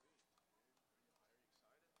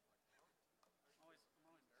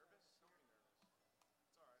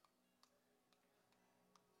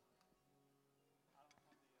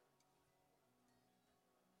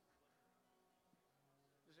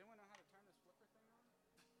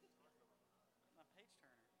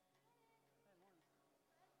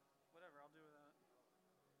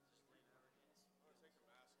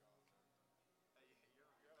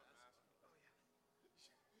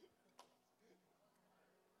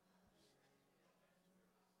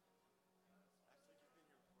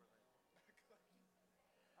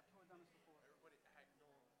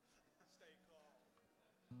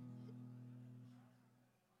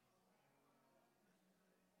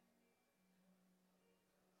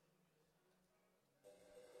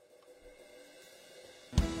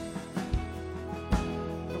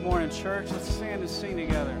church. Let's stand and sing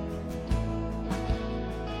together.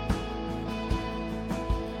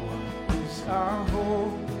 What is our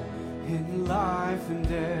hope in life and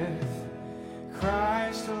death?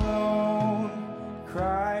 Christ alone,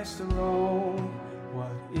 Christ alone.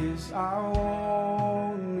 What is our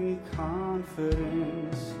only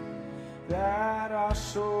confidence? That our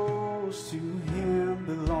souls to Him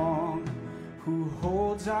belong, who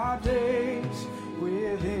holds our days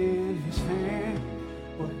within His hand.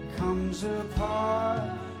 What comes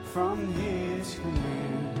apart from His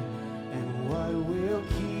command, and what will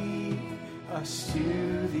keep us to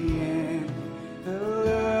the end? The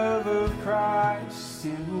love of Christ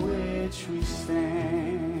in which we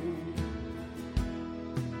stand.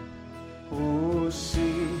 Oh,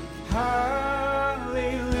 sing hallelujah,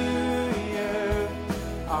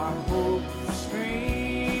 our hope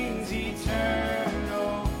springs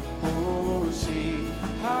eternal. Oh, sing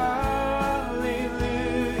hallelujah,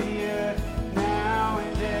 now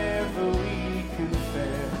and ever we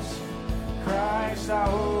confess, Christ our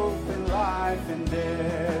hope in life and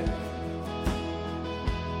death.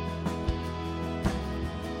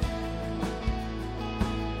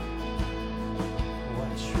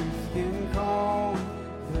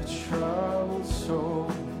 The troubled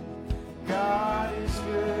soul. God is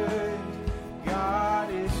good, God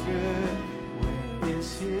is good. Where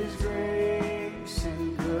is His grace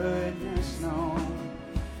and goodness known?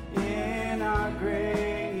 In our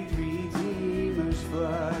great Redeemer's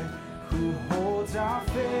blood, who holds our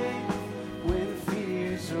faith when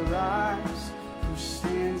fears arise, who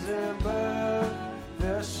stands above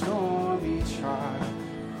the stormy trial,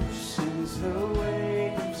 who sends the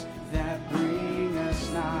waves that bring us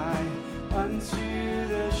nigh unto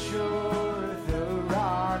the shore, the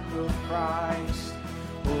rock of Christ.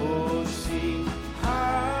 Oh, sing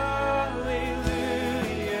hallelujah,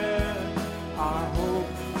 our hope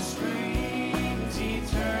springs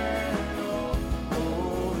eternal.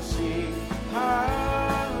 Oh, sing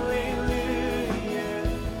hallelujah,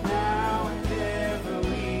 now and ever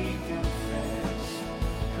we confess,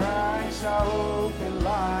 Christ our hope in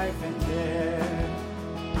life and death.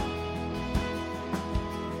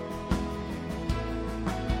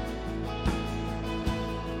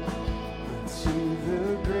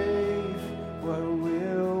 The grave, what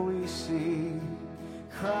will we sing?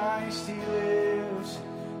 Christ He lives,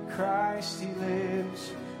 Christ He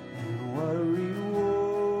lives. And what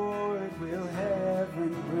reward will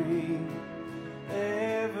heaven bring?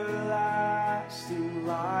 Everlasting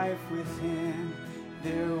life with Him.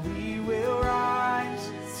 There we will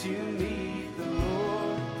rise to meet the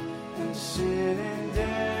Lord, and sin and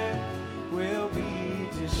death will be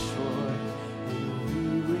destroyed, and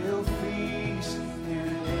we will feast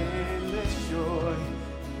in endless joy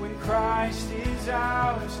when Christ is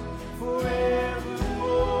ours forevermore.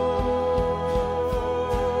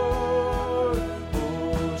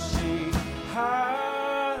 Oh, sing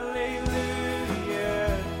hallelujah,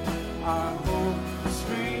 our hope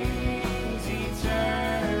springs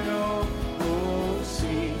eternal. Oh,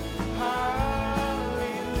 sing hallelujah,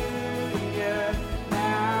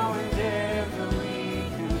 now and ever we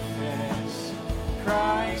confess,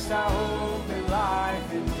 Christ our hope in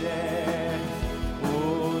life and death.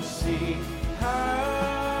 Oh, sing hallelujah,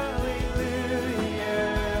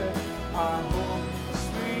 our hope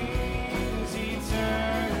springs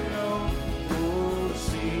eternal. Oh,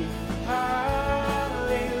 sing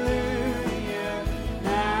hallelujah,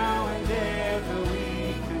 now and ever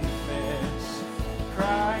we confess,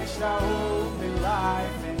 Christ our hope in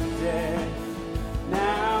life and death.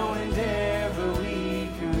 Now and ever we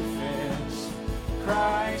confess,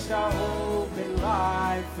 Christ our hope in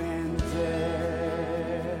life and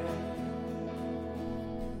death.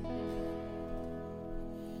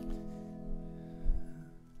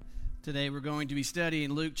 Today we're going to be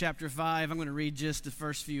studying Luke chapter 5. I'm going to read just the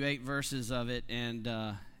first few 8 verses of it, and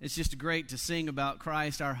it's just great to sing about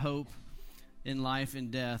Christ, our hope in life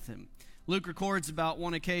and death. And Luke records about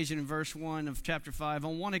one occasion in verse 1 of chapter 5.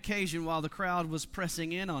 On one occasion, while the crowd was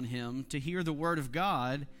pressing in on him to hear the word of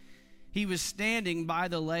God, he was standing by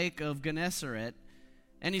the lake of Gennesaret,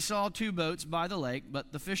 and he saw 2 boats by the lake,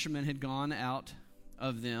 but the fishermen had gone out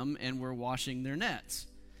of them and were washing their nets.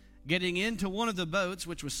 Getting into one of the boats,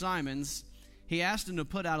 which was Simon's, he asked him to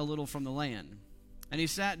put out a little from the land. And he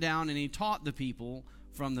sat down and he taught the people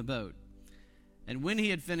from the boat. And when he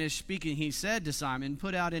had finished speaking, he said to Simon,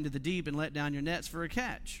 "Put out into the deep and let down your nets for a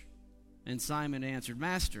catch." And Simon answered,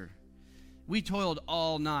 "Master, we toiled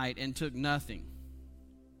all night and took nothing.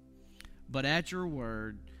 But at your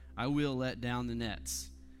word I will let down the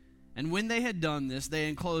nets." And when they had done this, they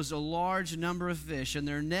enclosed a large number of fish, and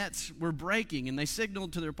their nets were breaking. And they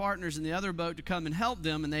signaled to their partners in the other boat to come and help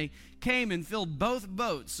them, and they came and filled both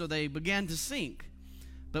boats, so they began to sink.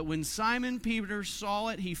 But when Simon Peter saw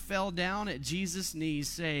it, he fell down at Jesus' knees,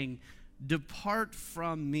 saying, "Depart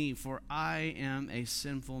from me, for I am a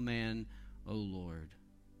sinful man, O Lord."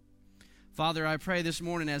 Father, I pray this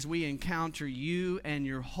morning as we encounter you and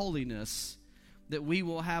your holiness, that we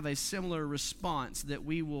will have a similar response, that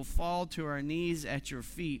we will fall to our knees at your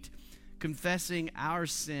feet, confessing our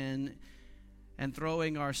sin and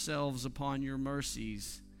throwing ourselves upon your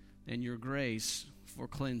mercies and your grace for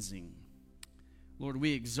cleansing. Lord,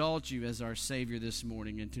 we exalt you as our Savior this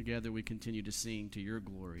morning, and together we continue to sing to your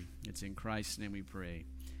glory. It's in Christ's name we pray.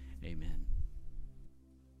 Amen.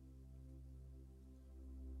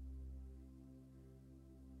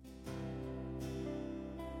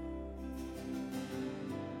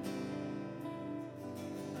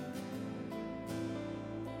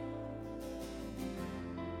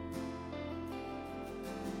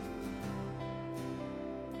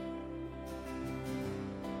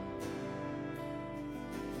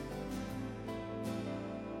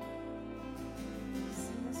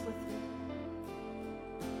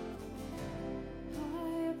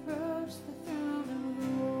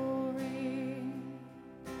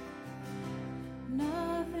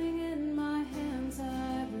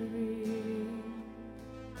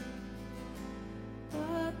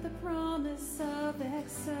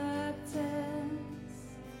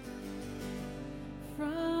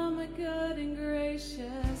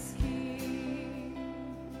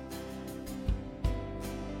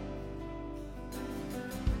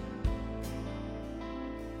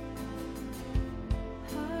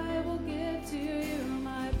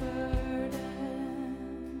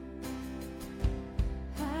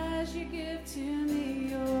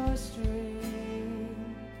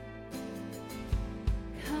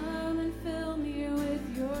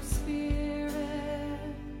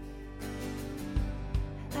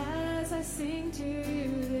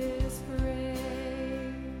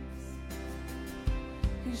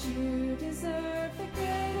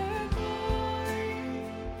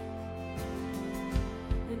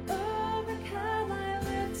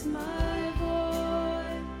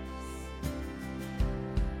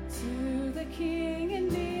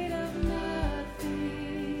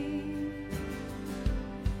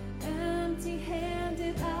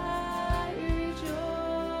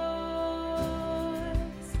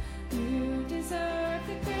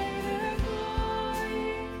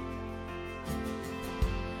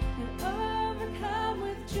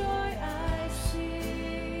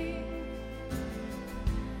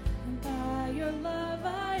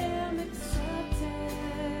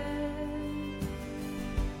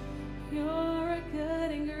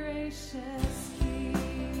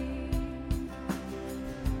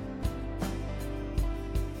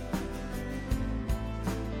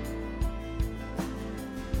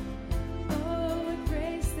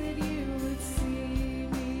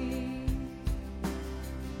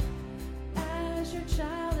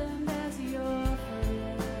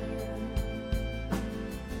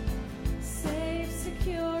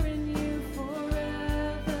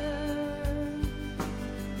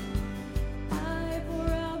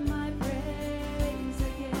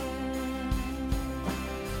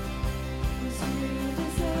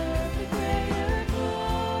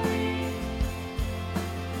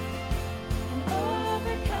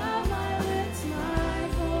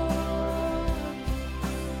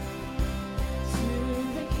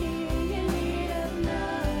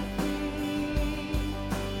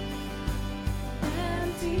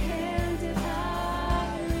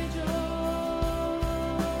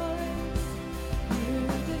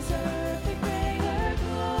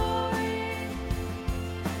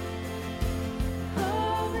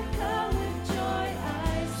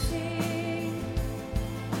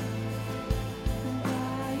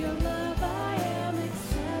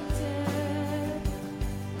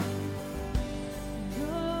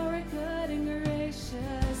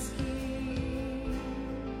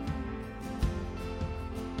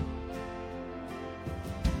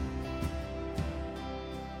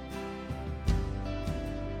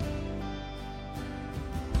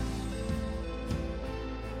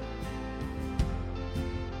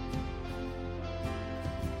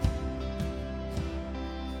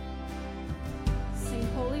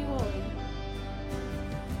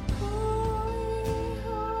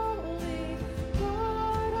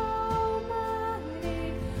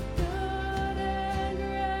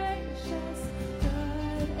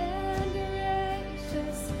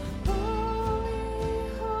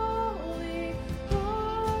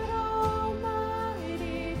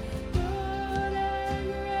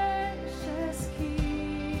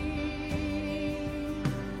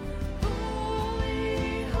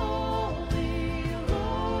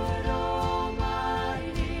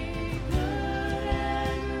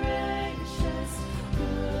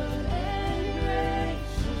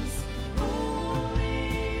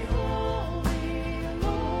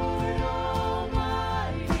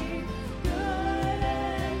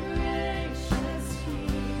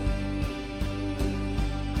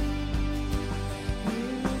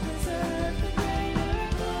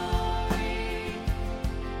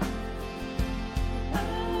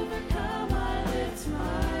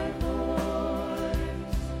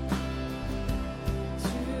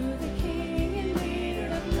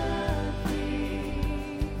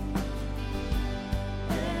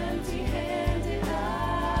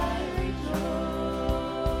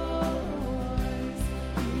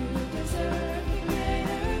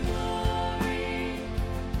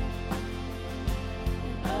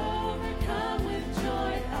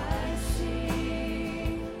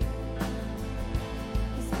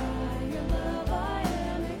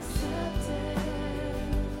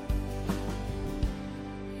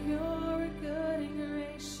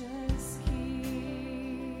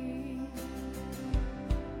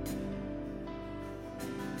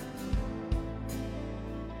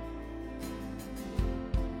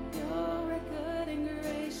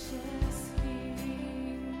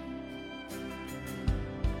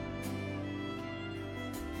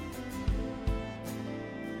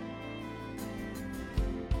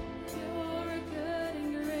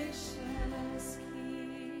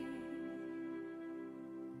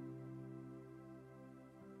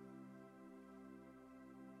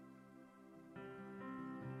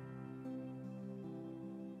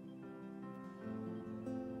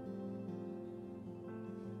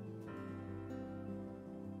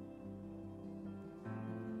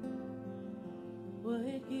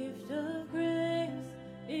 What gift of grace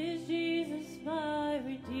is Jesus my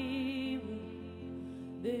Redeemer?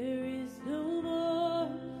 There is no more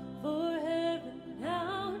for heaven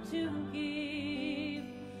now to give.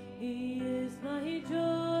 He is my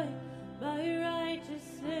joy, my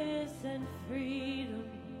righteousness and freedom,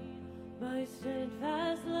 my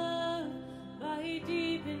steadfast love, my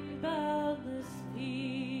deep and boundless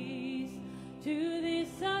peace. To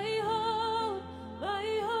this I hold,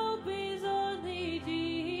 my hope is only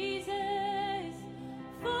Jesus,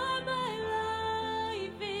 for my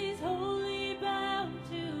life is wholly bound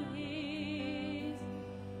to His.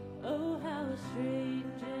 Oh, how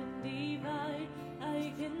strange and divine,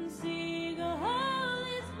 I can sing, all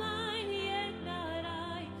is mine, yet not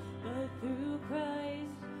I, but through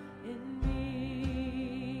Christ in me.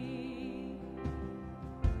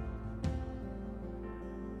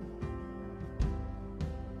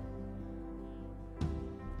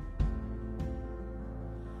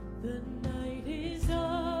 The night is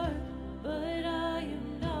dark, but I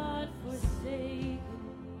am not forsaken,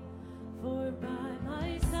 for by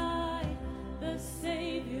my side the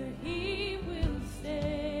Savior, He will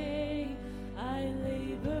stay. I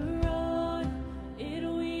labor on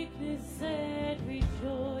in weakness and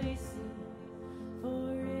rejoicing,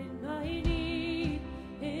 for in my need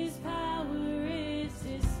His power is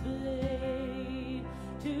displayed.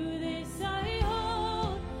 To this I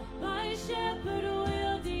hold, my shepherd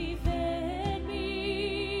will defend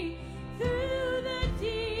me. Through the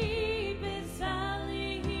deepest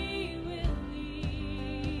valley He will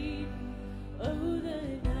lead. Oh, the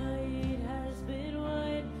night has been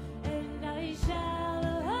won, and I shall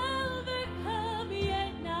overcome,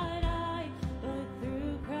 yet not I, but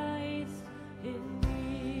through Christ in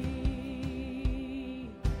me.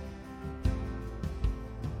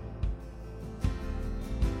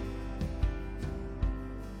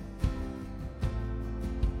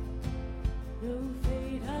 No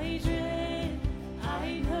fate I dread, I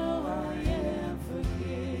know I am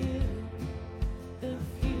forgiven. The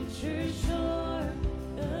future's sure,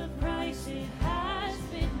 the price it has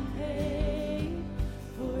been paid.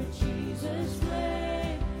 For Jesus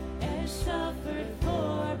bled and suffered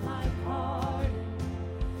for my pardon,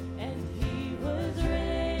 and He was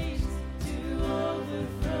raised to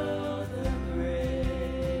overthrow the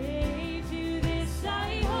grave. To this I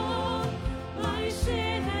hold, my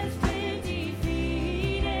sin has been defeated.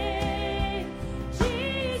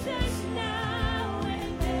 Jesus now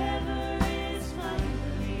and ever is my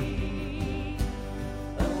plea.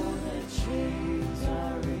 Oh, the chains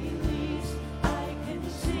are released, I can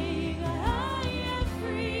sing, I am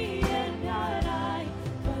free, and not I,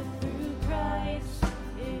 but through Christ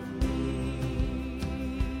in me.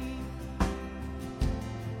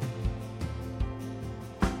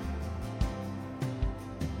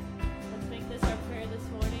 Let's make this our prayer this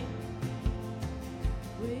morning.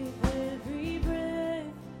 With every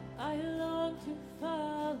breath, I long to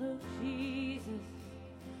follow Jesus,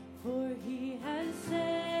 for He has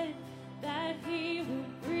said that He will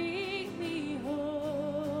bring me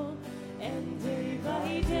home. And day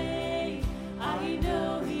by day, I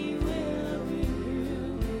know He will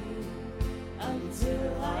renew me,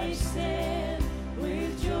 until I stand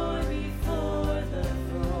with joy before the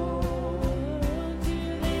throne. To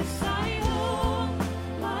this I hold,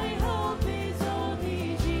 my hope is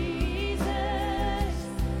only Jesus.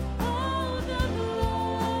 Oh, the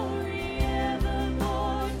glory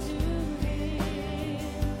evermore to Him.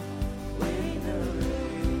 When the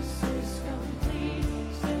race is complete,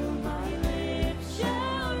 still my lips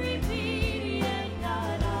shall repeat, yet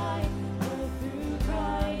not I, but through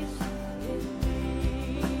Christ in me.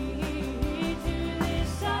 To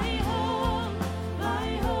this I hold, my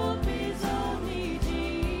hope is only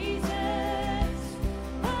Jesus.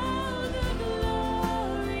 Oh, the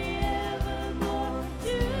glory evermore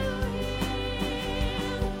to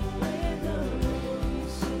Him. When the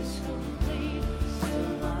race is complete,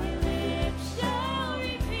 still my lips shall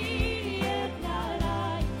repeat, yet not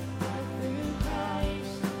I, but through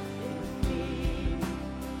Christ in me.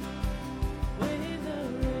 When the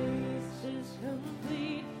race is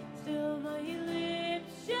complete, still my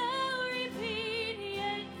lips shall repeat,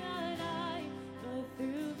 yet not I, but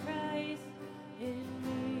through Christ in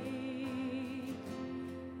me.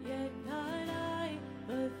 Yet not I,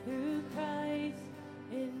 but through Christ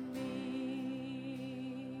in me.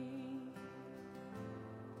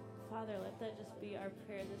 Father, let that just be our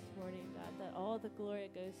prayer this morning, God, that all the glory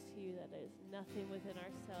goes to You, that it is nothing within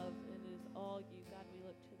ourselves, and it is all You, God. We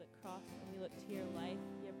look to the cross and we look to Your life,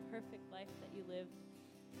 Your perfect life that You lived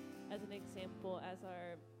as an example, as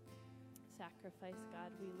our sacrifice, God.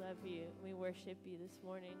 We love you. We worship you this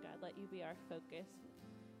morning, God. Let you be our focus.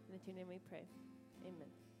 In your name we pray. Amen.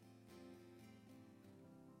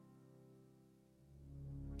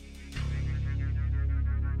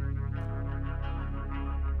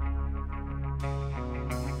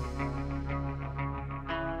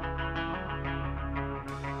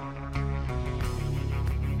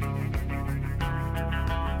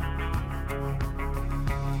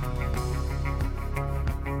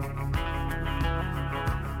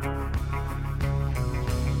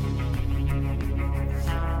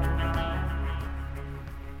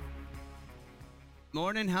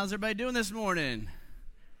 Morning. How's everybody doing this morning?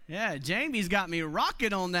 Yeah, Jamie's got me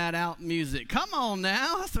rocking on that out music. Come on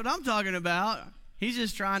now. That's what I'm talking about. He's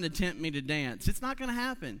just trying to tempt me to dance. It's not going to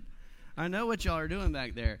happen. I know what y'all are doing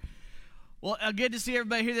back there. Well, good to see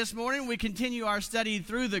everybody here this morning. We continue our study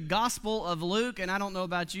through the Gospel of Luke, and I don't know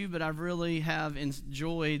about you, but I really have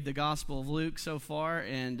enjoyed the Gospel of Luke so far,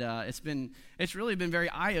 and it's really been very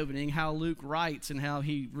eye-opening how Luke writes and how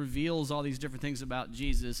he reveals all these different things about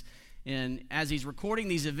Jesus. And as he's recording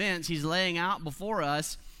these events, he's laying out before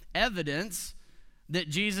us evidence that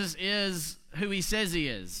Jesus is who he says he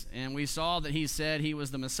is. And we saw that he said he was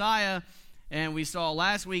the Messiah, and we saw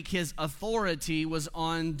last week his authority was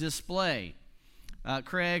on display.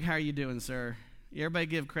 Craig, how are you doing, sir? Everybody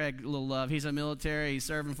give Craig a little love. He's a military. He's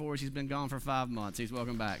serving for us. He's been gone for 5 months. He's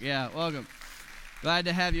welcome back. Yeah, welcome. Glad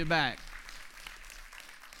to have you back.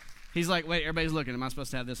 He's like, wait, everybody's looking. Am I supposed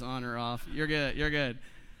to have this on or off? You're good. You're good.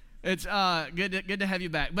 It's good to have you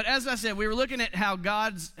back. But as I said, we were looking at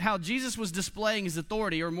how Jesus was displaying his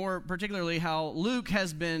authority, or more particularly how Luke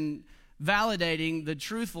has been validating the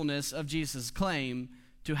truthfulness of Jesus' claim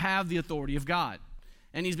to have the authority of God.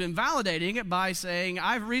 And he's been validating it by saying,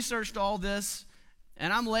 I've researched all this,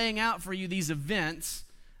 and I'm laying out for you these events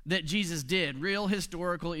that Jesus did, real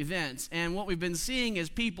historical events. And what we've been seeing is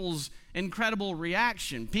people's incredible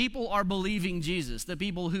reaction. People are believing Jesus. The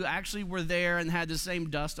people who actually were there and had the same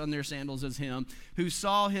dust on their sandals as him, who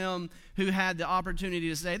saw him, who had the opportunity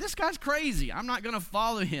to say, this guy's crazy, I'm not going to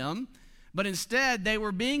follow him. But instead, they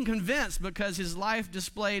were being convinced because his life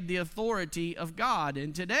displayed the authority of God.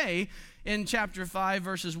 And today, in chapter 5,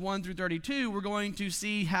 verses 1 through 32, we're going to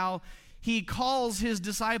see how he calls his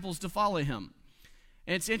disciples to follow him.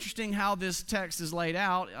 And it's interesting how this text is laid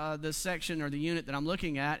out. The section or the unit that I'm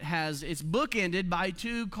looking at it's bookended by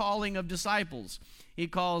two calling of disciples. He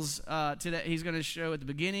calls today. He's going to show at the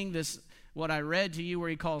beginning what I read to you, where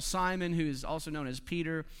he calls Simon, who is also known as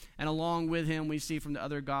Peter, and along with him we see from the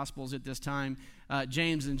other Gospels at this time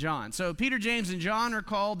James and John. So Peter, James, and John are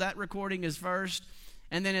called. That recording is first.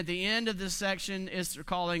 And then at the end of this section is the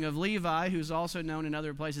calling of Levi, who's also known in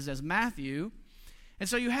other places as Matthew. And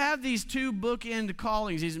so you have these two bookend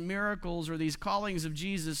callings, these miracles or these callings of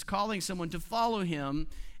Jesus, calling someone to follow him,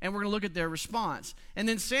 and we're going to look at their response. And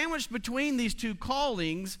then sandwiched between these two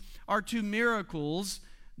callings are two miracles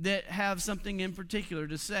that have something in particular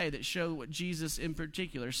to say, that show what Jesus in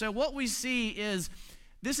particular. So what we see is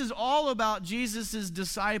this is all about Jesus'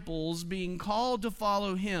 disciples being called to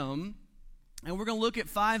follow him. And we're going to look at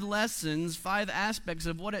 5 lessons, 5 aspects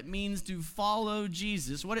of what it means to follow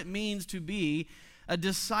Jesus, what it means to be a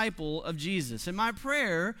disciple of Jesus. And my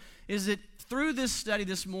prayer is that through this study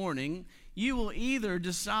this morning, you will either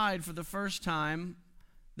decide for the first time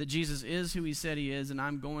that Jesus is who he said he is and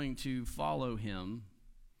I'm going to follow him,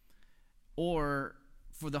 or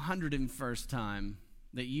for the 101st time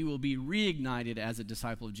that you will be reignited as a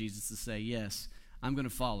disciple of Jesus to say, yes, I'm going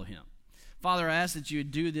to follow him. Father, I ask that you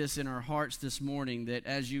would do this in our hearts this morning, that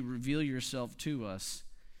as you reveal yourself to us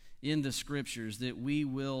in the scriptures, that we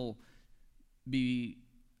will be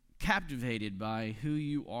captivated by who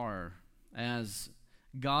you are as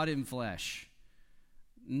God in flesh,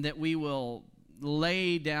 and that we will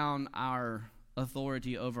lay down our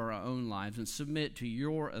authority over our own lives and submit to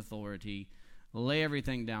your authority, lay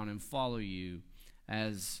everything down and follow you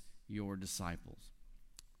as your disciples.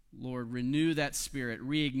 Lord, renew that spirit,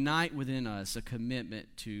 reignite within us a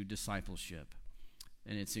commitment to discipleship.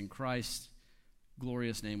 And it's in Christ's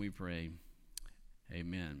glorious name we pray.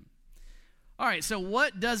 Amen. All right, so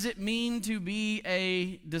what does it mean to be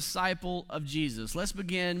a disciple of Jesus? Let's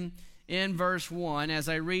begin in verse 1. As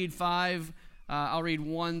I read 5, I'll read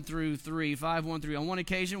 1 through 3. 5, 1 through 3. On one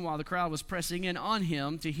occasion, while the crowd was pressing in on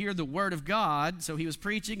him to hear the word of God, so he was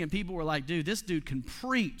preaching, and people were like, dude, this dude can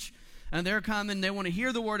preach. And they're coming, they want to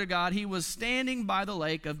hear the word of God. He was standing by the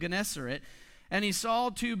lake of Gennesaret, and he saw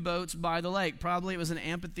 2 boats by the lake. Probably it was an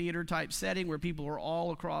amphitheater type setting where people are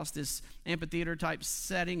all across this amphitheater type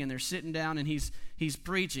setting, and they're sitting down, and he's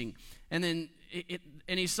preaching. And then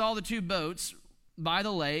and he saw the 2 boats by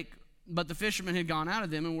the lake, but the fishermen had gone out of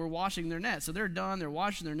them and were washing their nets. So they're done, they're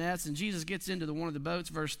washing their nets, and Jesus gets into one of the boats,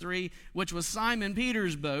 verse 3, which was Simon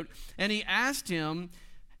Peter's boat, and he asked him,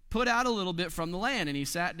 put out a little bit from the land, and he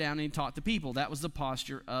sat down and he taught the people. That was the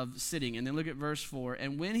posture of sitting. And then look at verse 4.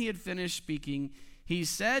 And when he had finished speaking, he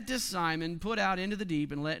said to Simon, put out into the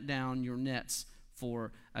deep and let down your nets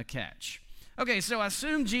for a catch. Okay, so I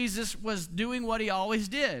assume Jesus was doing what he always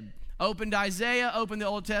did. Opened Isaiah, opened the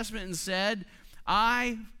Old Testament, and said,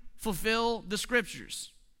 I fulfill the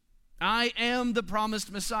scriptures. I am the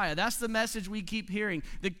promised Messiah. That's the message we keep hearing.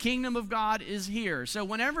 The kingdom of God is here. So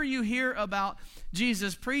whenever you hear about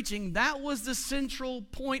Jesus preaching, that was the central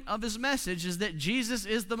point of his message, is that Jesus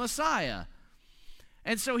is the Messiah.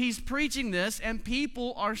 And so he's preaching this, and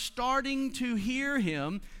people are starting to hear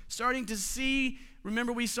him, starting to see.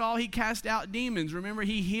 Remember, we saw he cast out demons. Remember,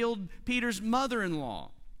 he healed Peter's mother-in-law.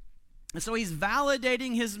 And so he's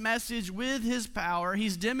validating his message with his power.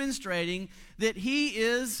 He's demonstrating that he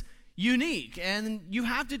is unique, and you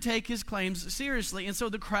have to take his claims seriously. And so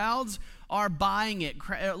the crowds are buying it,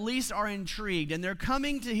 at least are intrigued, and they're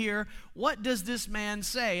coming to hear, what does this man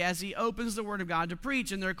say as he opens the word of God to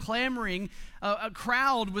preach? And they're clamoring. A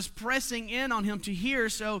crowd was pressing in on him to hear,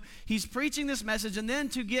 so he's preaching this message. And then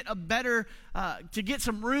to get to get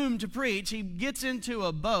some room to preach, he gets into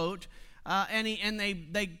a boat, and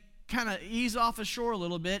they kind of ease off ashore a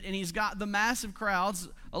little bit, and he's got the massive crowds,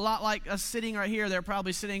 a lot like us sitting right here. They're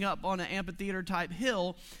probably sitting up on an amphitheater type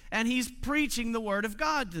hill, and he's preaching the word of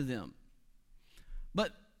God to them.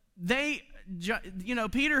 But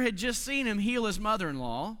Peter had just seen him heal his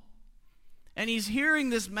mother-in-law, and he's hearing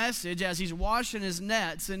this message as he's washing his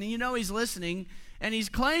nets, and he's listening, and he's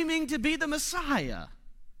claiming to be the Messiah.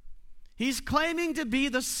 He's claiming to be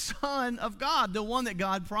the Son of God, the one that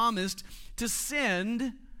God promised to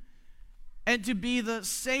send and to be the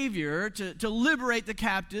Savior, to liberate the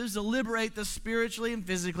captives, to liberate the spiritually and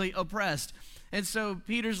physically oppressed. And so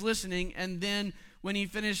Peter's listening, and then when he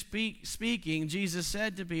finished speaking, Jesus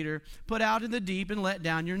said to Peter, put out in the deep and let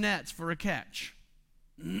down your nets for a catch.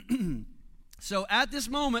 So at this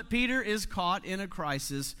moment, Peter is caught in a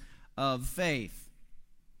crisis of faith.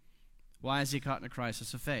 Why is he caught in a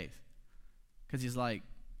crisis of faith? Because he's like,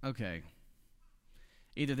 okay,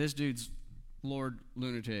 either this dude's Lord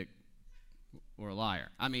lunatic or a liar.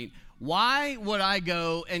 I mean, why would I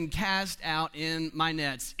go and cast out in my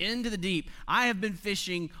nets into the deep? I have been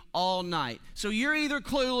fishing all night. So you're either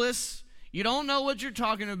clueless, you don't know what you're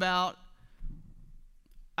talking about.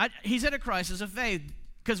 He's at a crisis of faith,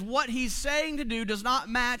 because what he's saying to do does not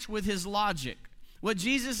match with his logic. What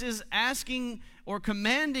Jesus is asking or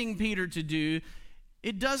commanding Peter to do,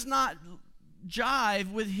 it does not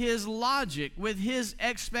jive with his logic, with his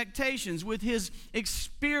expectations, with his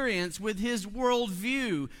experience, with his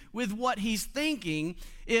worldview, with what he's thinking.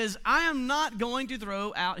 Is, I am not going to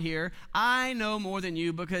throw out here, I know more than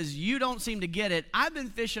you because you don't seem to get it. I've been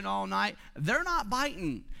fishing all night. They're not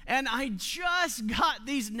biting. And I just got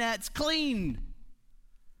these nets cleaned.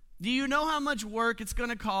 Do you know how much work it's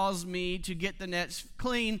going to cause me to get the nets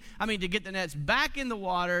clean? To get the nets back in the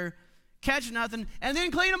water, catch nothing, and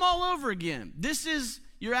then clean them all over again.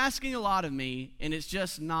 You're asking a lot of me, and it's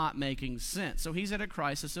just not making sense. So he's at a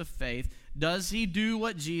crisis of faith. Does he do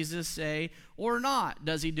what Jesus say or not?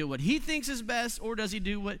 Does he do what he thinks is best, or does he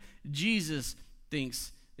do what Jesus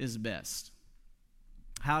thinks is best?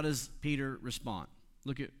 How does Peter respond?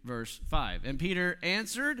 Look at verse 5. And Peter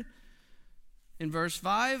answered in verse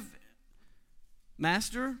 5,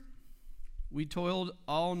 Master, we toiled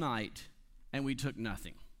all night, and we took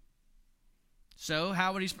nothing. So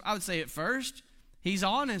how would I would say at first, he's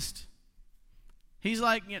honest. He's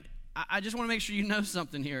like, I just want to make sure you know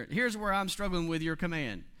something here. Here's where I'm struggling with your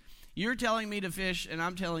command. You're telling me to fish, and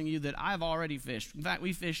I'm telling you that I've already fished. In fact,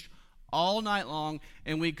 we fished all night long,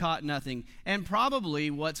 and we caught nothing. And probably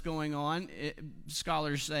what's going on,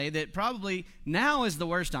 scholars say that probably now is the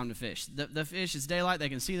worst time to fish. The fish, it's daylight, they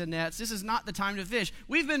can see the nets. This is not the time to fish.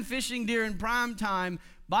 We've been fishing during prime time,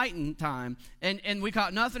 biting time, and we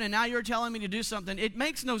caught nothing, and now you're telling me to do something. It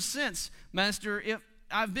makes no sense, Master, if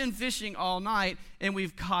I've been fishing all night and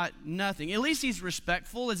we've caught nothing. At least he's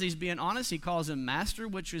respectful as he's being honest. He calls him Master,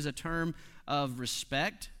 which is a term of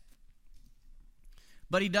respect.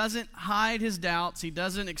 But he doesn't hide his doubts. He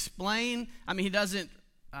doesn't explain.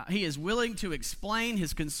 He is willing to explain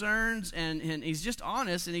his concerns, and he's just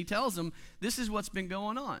honest, and he tells them, this is what's been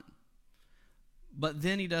going on. But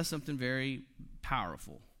then he does something very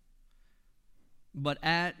powerful. But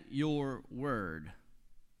at your word,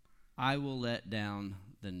 I will let down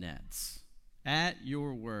the nets. At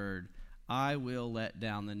your word, I will let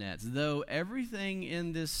down the nets. Though everything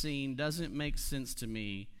in this scene doesn't make sense to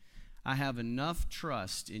me, I have enough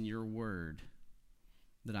trust in your word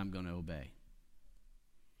that I'm going to obey.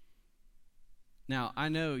 Now, I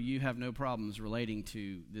know you have no problems relating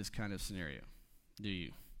to this kind of scenario, do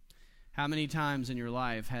you? How many times in your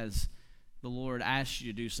life has the Lord asked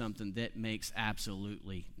you to do something that makes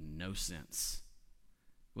absolutely no sense?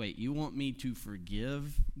 Wait, you want me to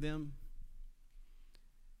forgive them?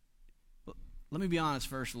 Let me be honest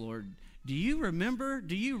first, Lord. Do you remember?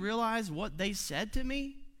 Do you realize what they said to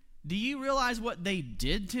me? Do you realize what they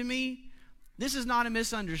did to me? This is not a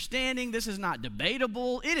misunderstanding. This is not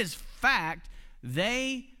debatable. It is fact.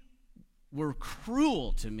 They were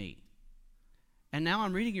cruel to me. And now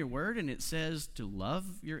I'm reading your word and it says to love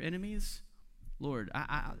your enemies. Lord,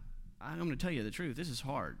 I'm going to tell you the truth. This is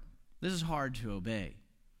hard. This is hard to obey.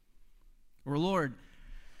 Or Lord,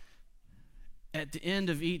 at the end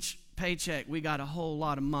of each paycheck, we got a whole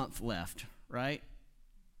lot of month left, right?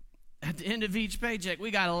 At the end of each paycheck, we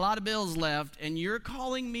got a lot of bills left, and you're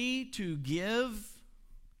calling me to give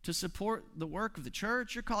to support the work of the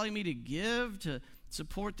church. You're calling me to give to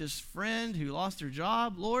support this friend who lost their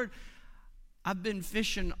job. Lord, I've been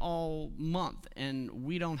fishing all month, and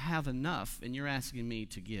we don't have enough, and you're asking me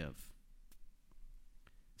to give.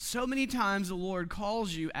 So many times the Lord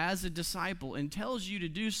calls you as a disciple and tells you to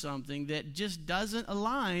do something that just doesn't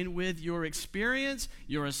align with your experience,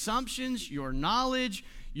 your assumptions, your knowledge,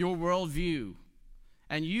 your worldview.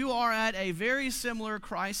 And you are at a very similar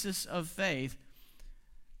crisis of faith.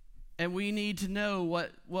 And we need to know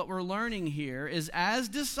what we're learning here is as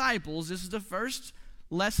disciples, this is the first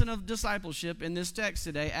lesson of discipleship in this text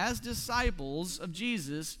today. As disciples of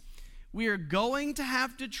Jesus, we are going to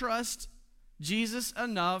have to trust Jesus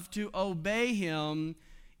enough to obey him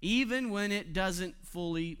even when it doesn't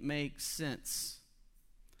fully make sense.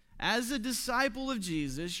 As a disciple of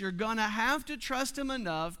Jesus, you're going to have to trust him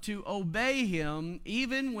enough to obey him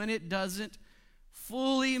even when it doesn't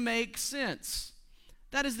fully make sense.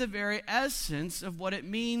 That is the very essence of what it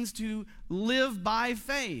means to live by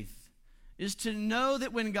faith, is to know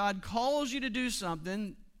that when God calls you to do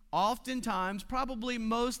something, oftentimes, probably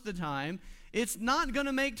most of the time, it's not going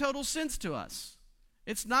to make total sense to us.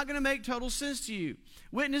 It's not going to make total sense to you.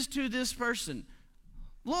 Witness to this person.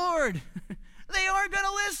 Lord, they aren't going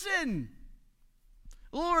to listen.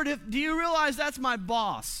 Lord, do you realize that's my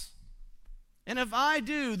boss? And if I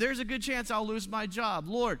do, there's a good chance I'll lose my job.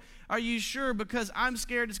 Lord, are you sure? Because I'm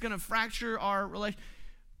scared it's going to fracture our relationship.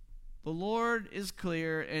 The Lord is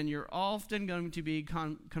clear, and you're often going to be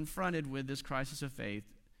confronted with this crisis of faith.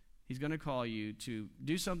 He's going to call you to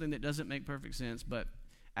do something that doesn't make perfect sense. But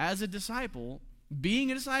as a disciple,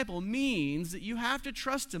 being a disciple means that you have to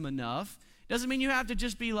trust him enough. Doesn't mean you have to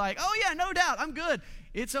just be like, oh yeah, no doubt, I'm good.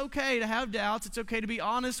 It's okay to have doubts. It's okay to be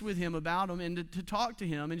honest with him about them and to talk to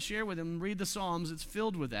him and share with him. Read the Psalms. It's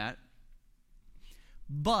filled with that.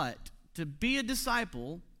 But to be a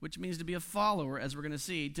disciple, which means to be a follower, as we're going to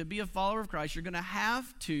see, to be a follower of Christ, you're going to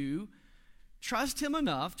have to trust him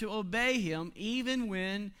enough to obey him even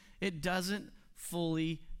when it doesn't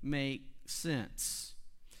fully make sense.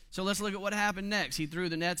 So let's look at what happened next. He threw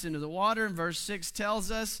the nets into the water, and verse 6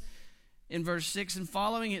 tells us, in verse 6 and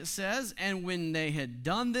following, it says, and when they had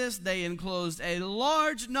done this, they enclosed a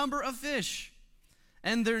large number of fish,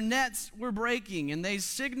 and their nets were breaking, and they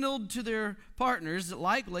signaled to their partners that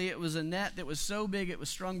likely it was a net that was so big it was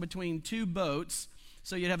strung between two boats.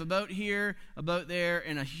 So you'd have a boat here, a boat there,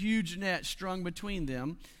 and a huge net strung between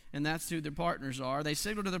them, and that's who their partners are. They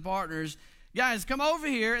signaled to their partners, guys, come over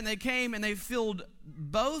here, and they came and they filled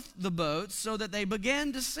both the boats so that they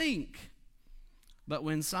began to sink. But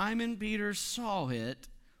when Simon Peter saw it,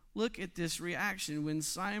 look at this reaction. When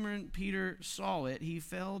Simon Peter saw it, he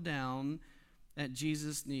fell down at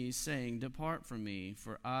Jesus' knees, saying, depart from me,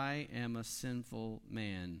 for I am a sinful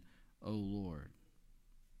man, O Lord.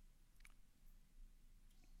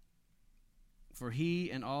 For he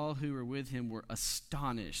and all who were with him were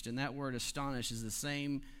astonished. And that word astonished is the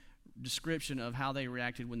same description of how they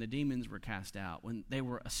reacted when the demons were cast out. When they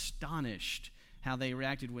were astonished, how they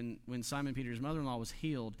reacted when Simon Peter's mother-in-law was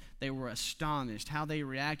healed. They were astonished. How they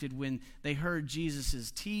reacted when they heard Jesus'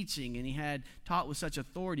 teaching and he had taught with such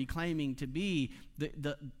authority, claiming to be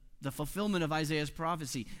the fulfillment of Isaiah's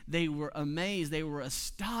prophecy. They were amazed. They were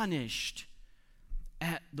astonished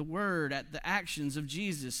at the word, at the actions of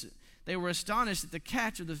Jesus. They were astonished at the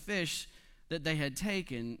catch of the fish that they had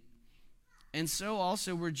taken. And so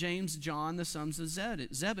also were James and John, the sons of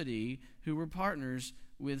Zebedee, who were partners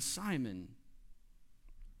with Simon.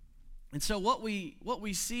 And so what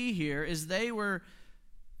we see here is they were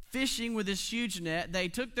fishing with this huge net. They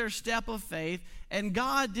took their step of faith, and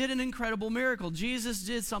God did an incredible miracle. Jesus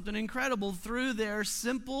did something incredible through their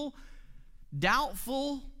simple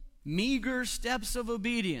doubtful, meager steps of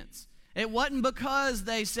obedience. It wasn't because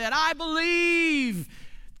they said, I believe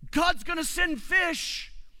God's going to send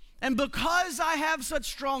fish, and because I have such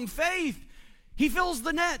strong faith, he fills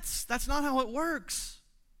the nets. That's not how it works.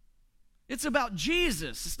 It's about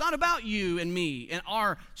Jesus. It's not about you and me and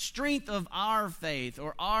our strength of our faith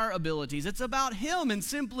or our abilities. It's about him and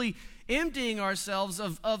simply emptying ourselves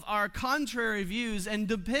of our contrary views and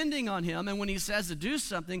depending on him. And when he says to do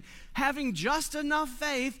something, having just enough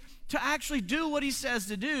faith to actually do what he says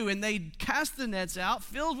to do. And they cast the nets out,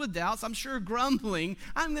 filled with doubts, I'm sure grumbling,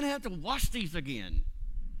 I'm going to have to wash these again.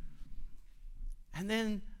 And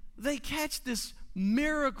then they catch this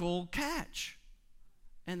miracle catch.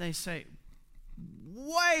 And they say,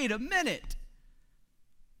 wait a minute.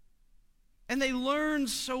 And they learn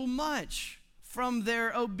so much from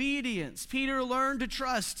their obedience. Peter learned to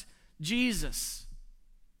trust Jesus.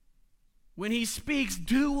 When he speaks,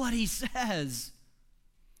 do what he says.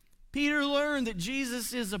 Peter learned that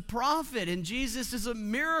Jesus is a prophet and Jesus is a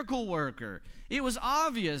miracle worker. It was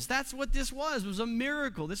obvious. That's what this was a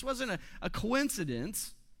miracle. This wasn't a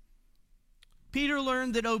coincidence. Peter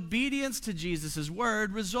learned that obedience to Jesus'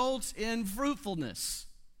 word results in fruitfulness.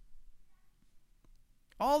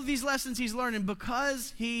 All of these lessons he's learning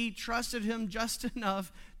because he trusted him just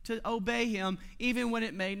enough to obey him, even when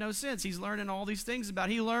it made no sense. He's learning all these things about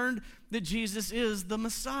it. He learned that Jesus is the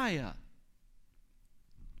Messiah.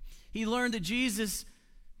 He learned that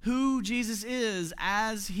who Jesus is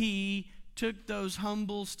as he took those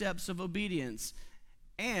humble steps of obedience.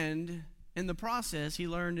 And in the process, he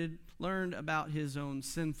learned about his own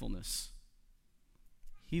sinfulness.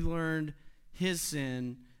 He learned his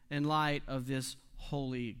sin in light of this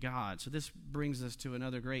holy God. So this brings us to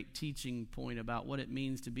another great teaching point about what it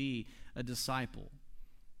means to be a disciple.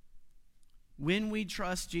 When we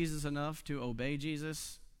trust Jesus enough to obey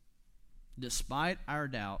Jesus, despite our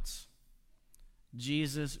doubts,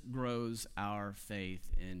 Jesus grows our faith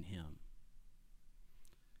in him.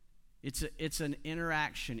 It's an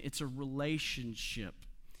interaction. It's a relationship.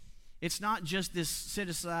 It's not just this sit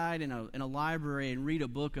aside in a library and read a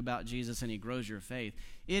book about Jesus and he grows your faith.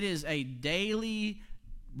 It is a daily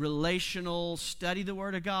relational, study the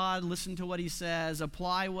Word of God, listen to what he says,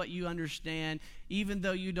 apply what you understand, even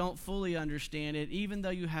though you don't fully understand it, even though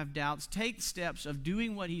you have doubts, take steps of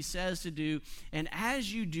doing what he says to do, and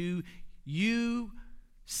as you do, you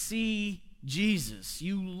see Jesus.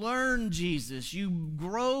 You learn Jesus. You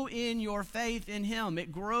grow in your faith in him.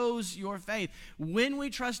 It grows your faith. When we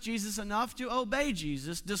trust Jesus enough to obey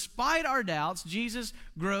Jesus, despite our doubts, Jesus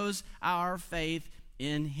grows our faith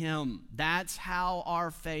in him. That's how our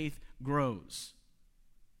faith grows.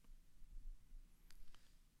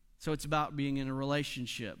 So it's about being in a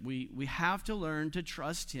relationship. We have to learn to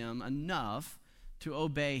trust him enough to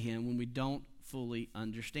obey him when we don't fully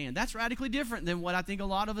understand. That's radically different than what I think a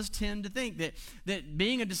lot of us tend to think, that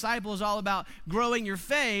being a disciple is all about growing your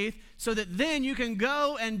faith so that then you can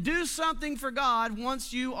go and do something for God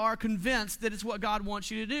once you are convinced that it's what God wants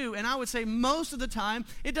you to do. And I would say most of the time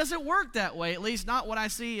it doesn't work that way, at least not what I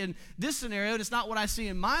see in this scenario, and it's not what I see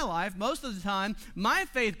in my life. Most of the time my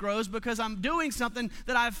faith grows because I'm doing something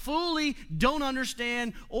that I fully don't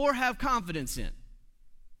understand or have confidence in.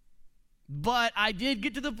 But I did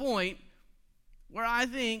get to the point where I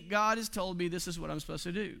think God has told me this is what I'm supposed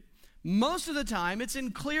to do. Most of the time, it's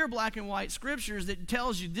in clear black and white scriptures that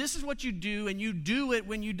tells you this is what you do, and you do it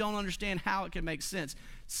when you don't understand how it can make sense.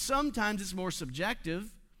 Sometimes it's more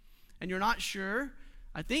subjective, and you're not sure.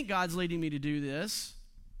 I think God's leading me to do this.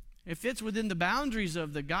 It fits within the boundaries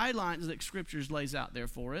of the guidelines that scriptures lays out there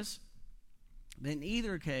for us. But in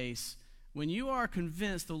either case, when you are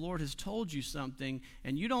convinced the Lord has told you something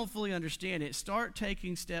and you don't fully understand it, start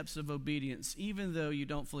taking steps of obedience, even though you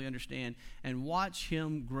don't fully understand, and watch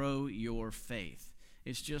him grow your faith.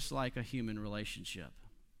 It's just like a human relationship.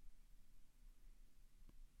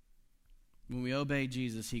 When we obey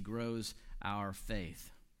Jesus, he grows our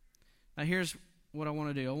faith. Now here's what I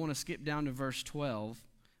want to do. I want to skip down to verse 12.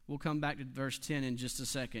 We'll come back to verse 10 in just a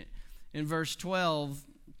second. In verse 12,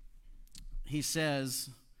 he says,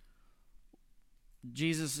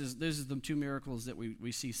 these are the two miracles that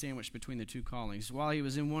we see sandwiched between the two callings. While he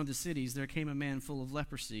was in one of the cities, there came a man full of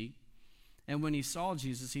leprosy. And when he saw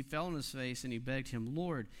Jesus, he fell on his face and he begged him,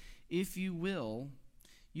 Lord, if you will,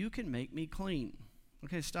 you can make me clean.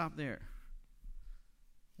 Okay, stop there.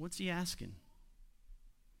 What's he asking?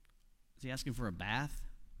 Is he asking for a bath?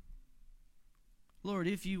 Lord,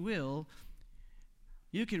 if you will,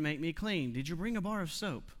 you can make me clean. Did you bring a bar of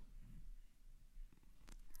soap?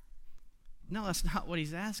 No, that's not what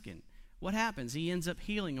he's asking. What happens? He ends up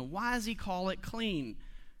healing. And why does he call it clean?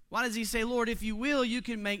 Why does he say, Lord, if you will, you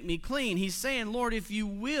can make me clean? He's saying, Lord, if you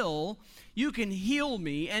will, you can heal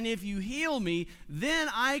me. And if you heal me, then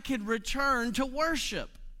I can return to worship.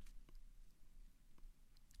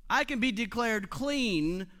 I can be declared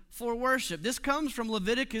clean for worship. This comes from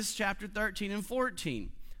Leviticus chapter 13 and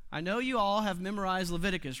 14. I know you all have memorized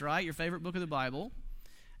Leviticus, right? Your favorite book of the Bible.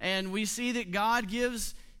 And we see that God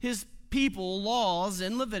gives his people laws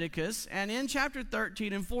in Leviticus, and in chapter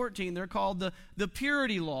 13 and 14 they're called the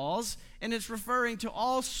purity laws, and it's referring to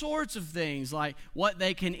all sorts of things like what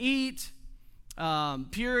they can eat,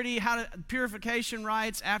 purity, purification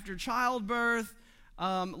rites after childbirth,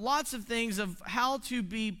 lots of things of how to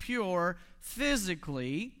be pure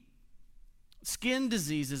physically. Skin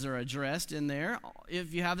diseases are addressed in there.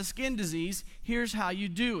 If you have a skin disease, here's how you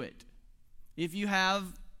do it. If you have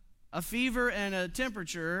a fever and a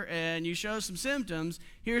temperature and you show some symptoms,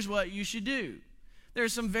 here's what you should do.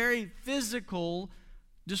 There's some very physical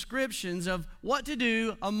descriptions of what to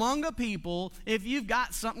do among a people if you've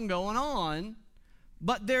got something going on,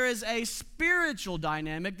 but there is a spiritual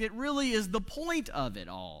dynamic that really is the point of it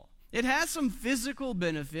all. It has some physical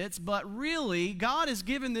benefits, but really God has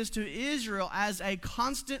given this to Israel as a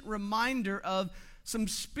constant reminder of some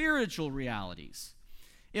spiritual realities.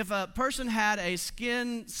 If a person had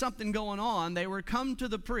something going on, they would come to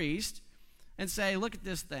the priest and say, look at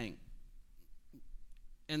this thing.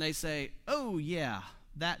 And they say, oh yeah,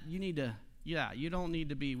 you don't need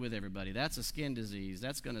to be with everybody. That's a skin disease.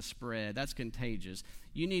 That's going to spread. That's contagious.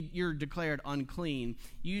 You're declared unclean.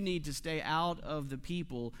 You need to stay out of the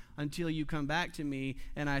people until you come back to me.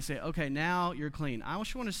 And I say, okay, now you're clean. I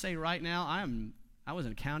just want to say right now, I was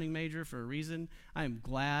an accounting major for a reason. I am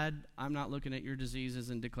glad I'm not looking at your diseases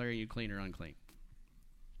and declaring you clean or unclean.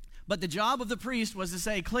 But the job of the priest was to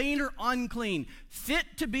say clean or unclean, fit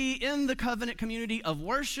to be in the covenant community of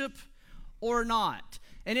worship or not.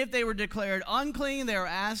 And if they were declared unclean, they were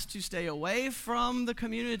asked to stay away from the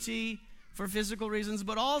community for physical reasons.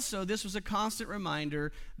 But also, this was a constant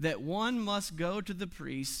reminder that one must go to the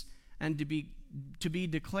priest and to be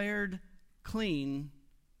declared clean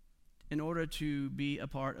in order to be a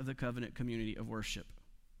part of the covenant community of worship.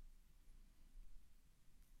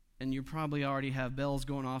 And you probably already have bells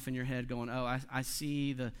going off in your head going, oh, I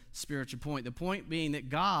see the spiritual point. The point being that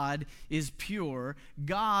God is pure.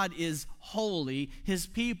 God is holy. His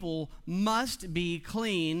people must be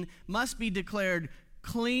clean, must be declared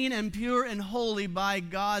clean and pure and holy by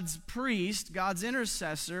God's priest, God's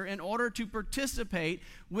intercessor, in order to participate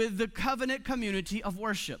with the covenant community of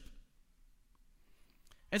worship.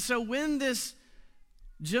 And so when this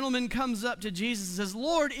gentleman comes up to Jesus and says,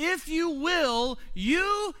 Lord, if you will,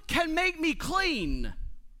 you can make me clean.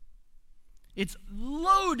 It's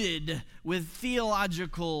loaded with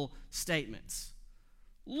theological statements.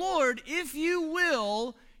 Lord, if you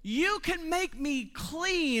will, you can make me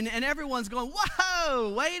clean. And everyone's going,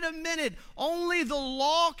 whoa, wait a minute. Only the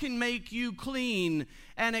law can make you clean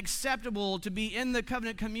and acceptable to be in the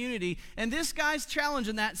covenant community. And this guy's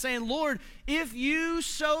challenging that, saying, Lord, if you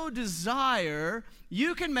so desire,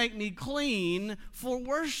 you can make me clean for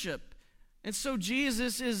worship. And so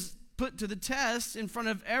Jesus is put to the test in front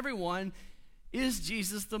of everyone. Is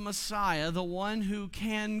Jesus the Messiah, the one who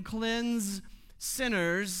can cleanse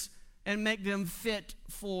sinners and make them fit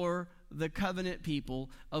for the covenant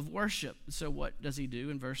people of worship? So what does he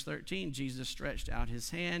do? In verse 13, Jesus stretched out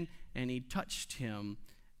his hand and he touched him,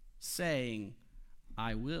 saying,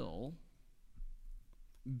 I will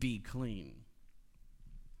be clean.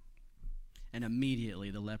 And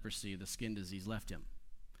immediately the leprosy, the skin disease, left him.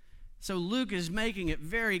 So Luke is making it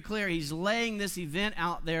very clear. He's laying this event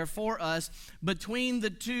out there for us between the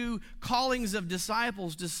two callings of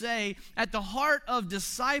disciples to say, at the heart of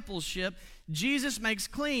discipleship, Jesus makes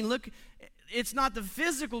clean. Look, it's not the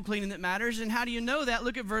physical cleaning that matters. And how do you know that?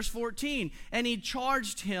 Look at verse 14. And he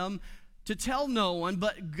charged him to tell no one,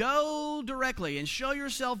 but go directly and show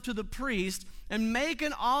yourself to the priest and make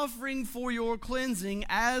an offering for your cleansing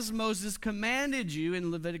as Moses commanded you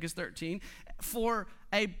in Leviticus 13 for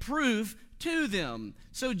a proof to them.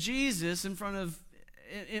 So Jesus,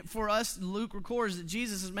 for us, Luke records that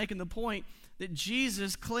Jesus is making the point that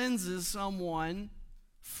Jesus cleanses someone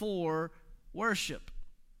for worship.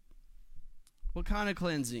 What kind of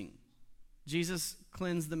cleansing? Jesus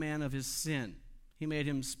cleansed the man of his sin. He made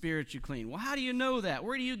him spiritually clean. Well, how do you know that?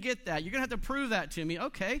 Where do you get that? You're going to have to prove that to me.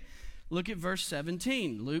 Okay, look at verse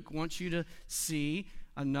 17. Luke wants you to see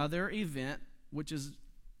another event which is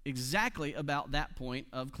exactly about that point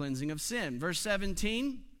of cleansing of sin. Verse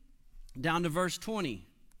 17 down to verse 20.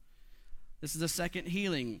 This is the second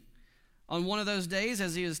healing. On one of those days,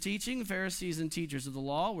 as he was teaching, Pharisees and teachers of the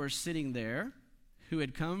law were sitting there, who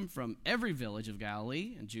had come from every village of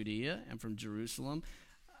Galilee and Judea and from Jerusalem.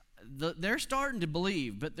 They're starting to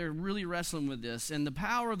believe, but they're really wrestling with this. And the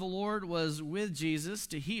power of the Lord was with Jesus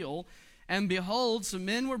to heal. And behold, some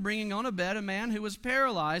men were bringing on a bed a man who was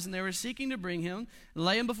paralyzed, and they were seeking to bring him,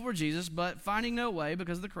 lay him before Jesus, but finding no way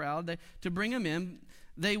because of the crowd to bring him in,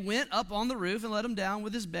 they went up on the roof and let him down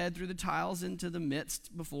with his bed through the tiles into the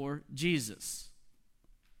midst before Jesus.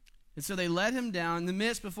 And so they let him down in the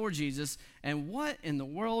midst before Jesus. And what in the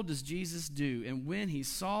world does Jesus do? And when he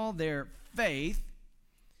saw their faith,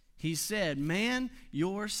 he said, "Man,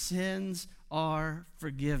 your sins are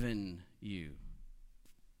forgiven you."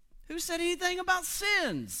 Who said anything about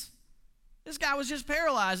sins? This guy was just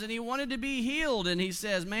paralyzed and he wanted to be healed. And he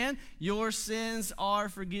says, "Man, your sins are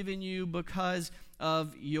forgiven you because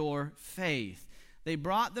of your faith." They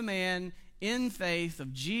brought the man in faith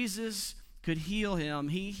of Jesus could heal him.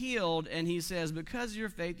 He healed, and he says, because of your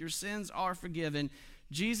faith, your sins are forgiven.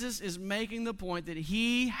 Jesus is making the point that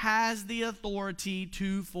he has the authority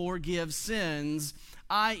to forgive sins,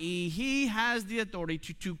 i.e., he has the authority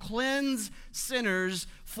to cleanse sinners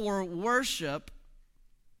for worship.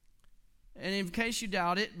 And in case you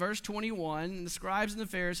doubt it, verse 21, the scribes and the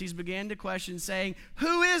Pharisees began to question, saying,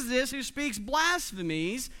 "Who is this who speaks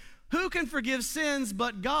blasphemies? Who can forgive sins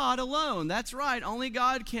but God alone?" That's right, only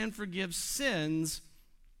God can forgive sins.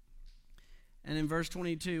 And in verse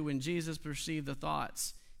 22, when Jesus perceived the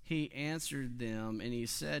thoughts, he answered them, and he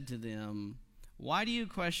said to them, "Why do you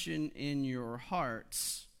question in your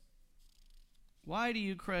hearts? Why do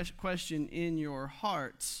you question in your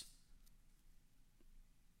hearts?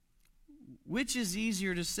 Which is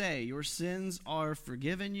easier to say, 'Your sins are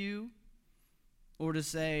forgiven you,' or to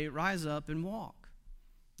say, 'Rise up and walk'?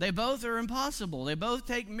 They both are impossible. They both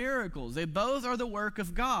take miracles. They both are the work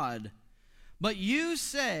of God. But you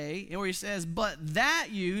say," or he says, "but that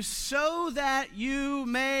you, so that you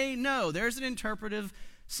may know." There's an interpretive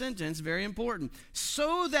sentence, very important.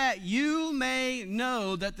 "So that you may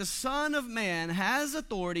know that the Son of Man has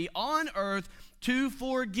authority on earth to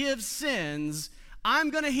forgive sins." I'm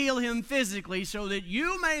going to heal him physically so that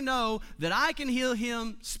you may know that I can heal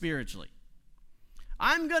him spiritually.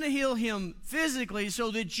 I'm going to heal him physically so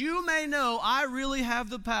that you may know I really have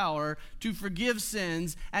the power to forgive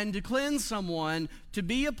sins and to cleanse someone to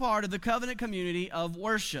be a part of the covenant community of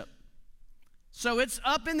worship. So it's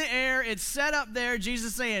up in the air. It's set up there.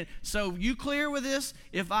 Jesus saying, so you clear with this?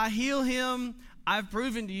 If I heal him, I've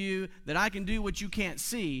proven to you that I can do what you can't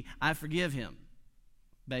see. I forgive him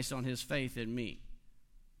based on his faith in me.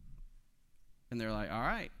 And they're like, all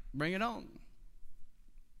right, bring it on.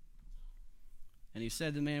 And he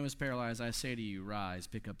said, "The man was paralyzed. I say to you, rise,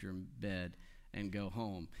 pick up your bed, and go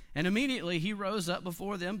home." And immediately he rose up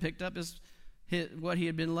before them, picked up his what he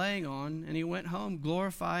had been laying on, and he went home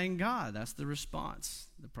glorifying God. That's the response,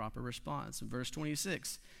 the proper response. In verse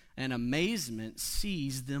 26, and amazement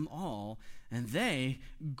seized them all, and they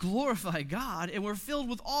glorified God and were filled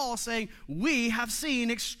with awe, saying, "We have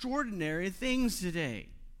seen extraordinary things today."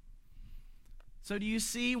 So do you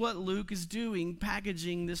see what Luke is doing,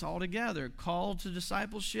 packaging this all together? Call to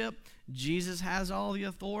discipleship. Jesus has all the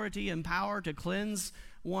authority and power to cleanse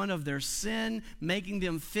one of their sin, making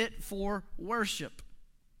them fit for worship.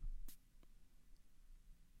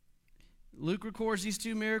 Luke records these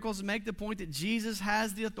two miracles to make the point that Jesus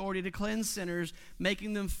has the authority to cleanse sinners,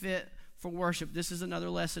 making them fit for worship. This is another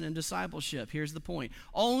lesson in discipleship. Here's the point.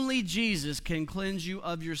 Only Jesus can cleanse you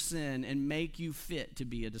of your sin and make you fit to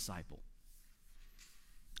be a disciple.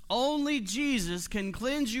 Only Jesus can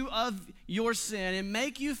cleanse you of your sin and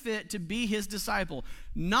make you fit to be his disciple.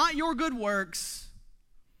 Not your good works,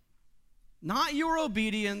 not your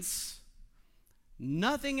obedience,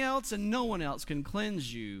 nothing else and no one else can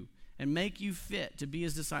cleanse you and make you fit to be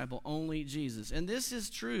his disciple. Only Jesus. And this is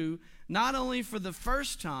true not only for the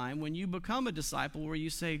first time when you become a disciple where you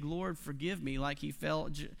say, "Lord, forgive me," like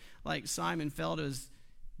Simon fell to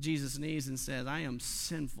Jesus' knees and said, "I am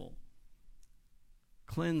sinful.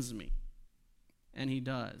 Cleanse me." And he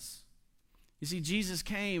does. You see, Jesus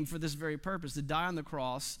came for this very purpose, to die on the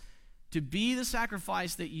cross, to be the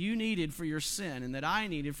sacrifice that you needed for your sin and that I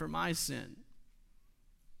needed for my sin.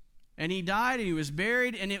 And he died and he was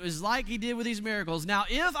buried, and it was like he did with these miracles. Now,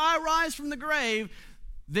 if I rise from the grave,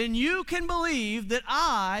 then you can believe that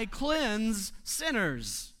I cleanse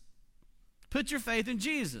sinners. Put your faith in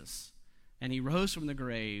Jesus. And he rose from the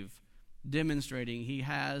grave, demonstrating he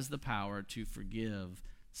has the power to forgive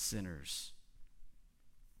sinners.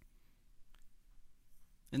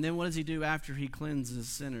 And then what does he do after he cleanses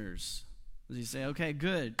sinners? Does he say, "Okay,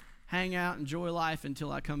 good, hang out, enjoy life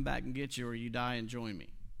until I come back and get you, or you die and join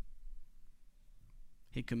me"?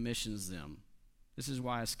 He commissions them This is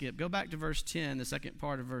why I skipped. Go back to verse 10, the second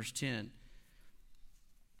part of verse 10.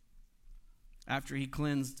 After he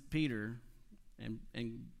cleansed Peter and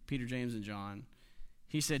Peter, James, and John,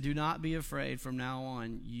 he said, "Do not be afraid. From now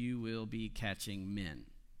on, you will be catching men."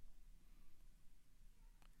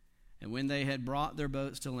 And when they had brought their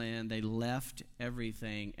boats to land, they left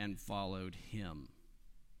everything and followed him.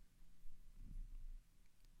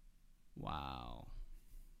 Wow.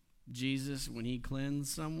 Jesus, when he cleansed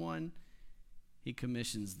someone, he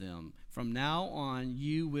commissions them. From now on,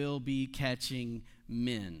 you will be catching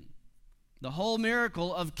men. The whole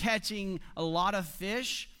miracle of catching a lot of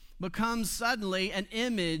fish becomes suddenly an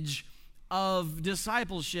image of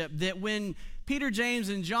discipleship, that when Peter, James,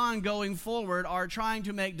 and John going forward are trying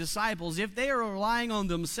to make disciples, if they are relying on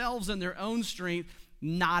themselves and their own strength,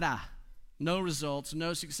 nada. No results,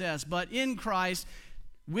 no success. But in Christ,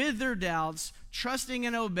 with their doubts, trusting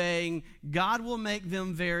and obeying, God will make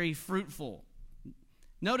them very fruitful.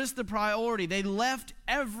 Notice the priority. They left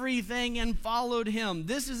everything and followed him.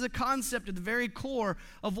 This is a concept at the very core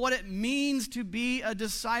of what it means to be a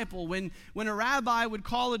disciple. When a rabbi would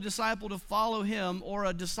call a disciple to follow him, or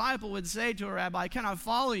a disciple would say to a rabbi, "Can I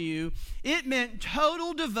follow you?" it meant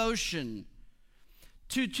total devotion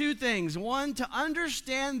to two things. One, to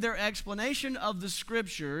understand their explanation of the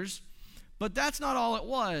scriptures. But that's not all it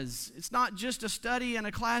was. It's not just a study in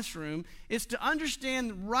a classroom. It's to understand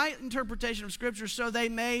the right interpretation of Scripture so they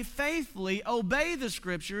may faithfully obey the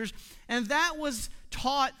Scriptures. And that was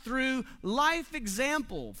taught through life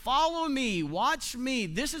example. Follow me, watch me.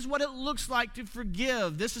 This is what it looks like to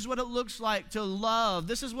forgive. This is what it looks like to love.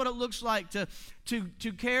 This is what it looks like to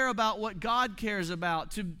care about what God cares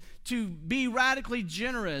about, to be radically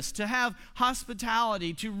generous, to have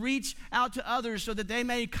hospitality, to reach out to others so that they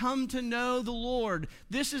may come to know the Lord.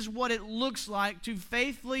 This is what it looks like to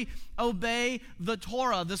faithfully obey the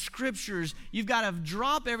Torah, the Scriptures. You've got to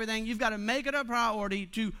drop everything. You've got to make it a priority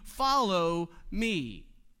to follow me.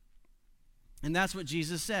 And that's what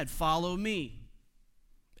Jesus said, "Follow me."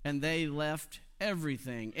 And they left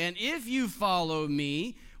everything. And if you follow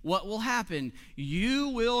me, what will happen? You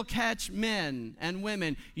will catch men and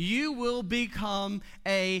women. You will become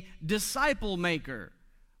a disciple maker.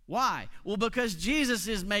 Why? Well, because Jesus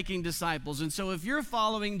is making disciples. And so if you're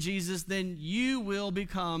following Jesus, then you will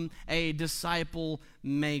become a disciple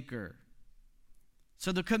maker.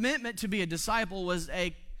 So the commitment to be a disciple was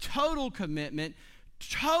a total commitment,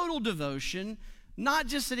 total devotion, not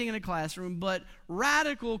just sitting in a classroom, but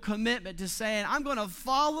radical commitment to saying, I'm going to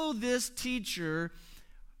follow this teacher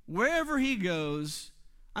wherever he goes.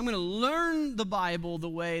 I'm going to learn the Bible the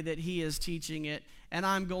way that he is teaching it, and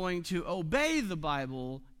I'm going to obey the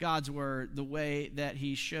Bible, God's word, the way that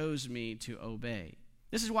he shows me to obey.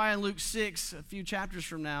 This is why in Luke 6, a few chapters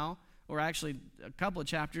from now, or actually a couple of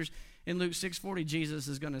chapters, in Luke 6:40, Jesus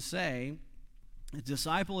is going to say, "A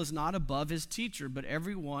disciple is not above his teacher, but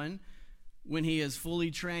everyone, when he is fully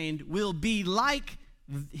trained, will be like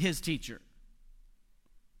his teacher."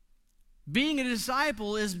 Being a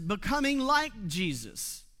disciple is becoming like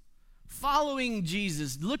Jesus, following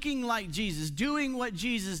Jesus, looking like Jesus, doing what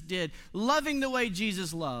Jesus did, loving the way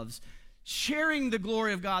Jesus loves, sharing the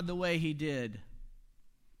glory of God the way he did.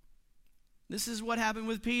 This is what happened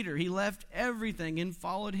with Peter. He left everything and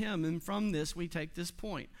followed him. And from this, we take this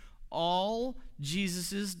point. All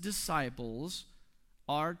Jesus' disciples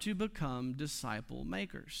are to become disciple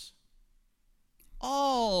makers.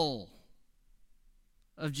 All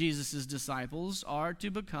of Jesus' disciples are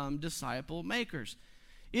to become disciple makers.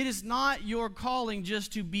 It is not your calling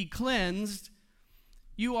just to be cleansed.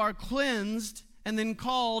 You are cleansed and then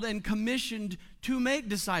called and commissioned to make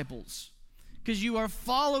disciples, because you are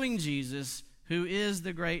following Jesus, who is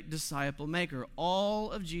the great disciple maker.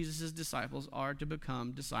 All of Jesus' disciples are to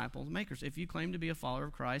become disciple makers. If you claim to be a follower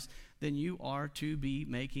of Christ, then you are to be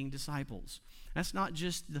making disciples. That's not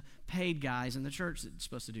just the paid guys in the church that's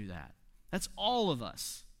supposed to do that. That's all of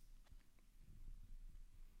us.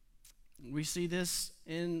 We see this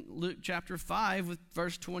in Luke chapter 5 with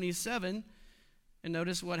verse 27. And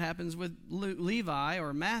notice what happens with Levi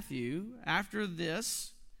or Matthew. After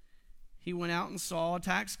this, he went out and saw a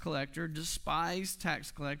tax collector, despised tax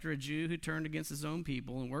collector, a Jew who turned against his own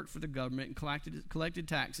people and worked for the government and collected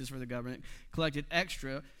taxes for the government, collected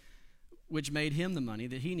extra, which made him the money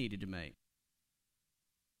that he needed to make.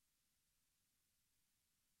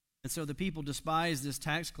 And so the people despised this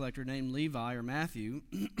tax collector named Levi or Matthew,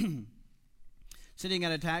 sitting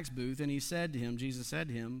at a tax booth, and Jesus said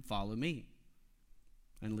to him, "Follow me."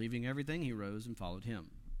 And leaving everything, he rose and followed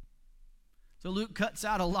him. So Luke cuts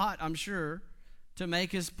out a lot, I'm sure, to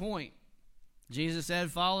make his point. Jesus said,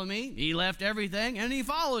 follow me. He left everything and he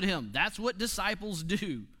followed him. That's what disciples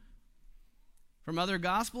do. From other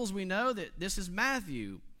Gospels, we know that this is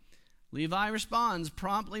Matthew. Levi responds,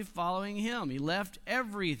 promptly following him. He left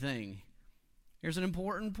everything. Here's an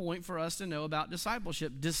important point for us to know about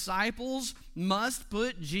discipleship. Disciples must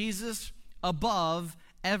put Jesus above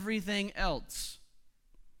everything else.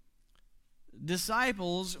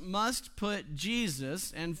 Disciples must put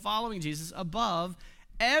Jesus and following Jesus above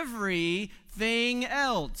everything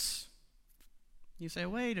else. You say,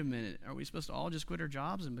 wait a minute, are we supposed to all just quit our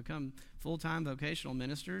jobs and become full-time vocational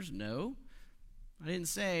ministers? No. I didn't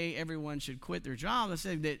say everyone should quit their job. I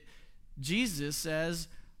said that Jesus says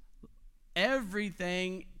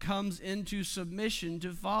everything comes into submission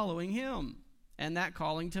to following him, and that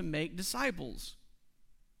calling to make disciples.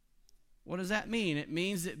 What does that mean? It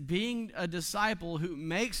means that being a disciple who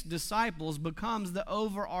makes disciples becomes the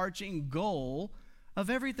overarching goal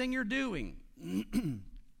of everything you're doing.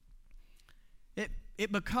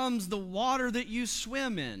 It becomes the water that you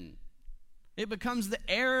swim in. It becomes the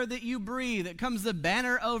air that you breathe. It becomes the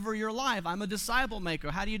banner over your life. I'm a disciple maker.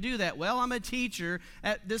 How do you do that? Well, I'm a teacher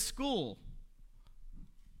at this school.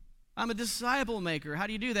 I'm a disciple maker. How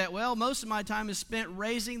do you do that? Well, most of my time is spent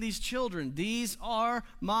raising these children. These are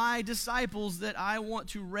my disciples that I want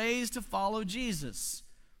to raise to follow Jesus.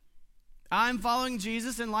 I'm following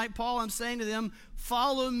Jesus, and like Paul, I'm saying to them,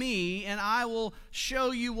 follow me, and I will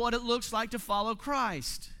show you what it looks like to follow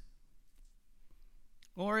Christ.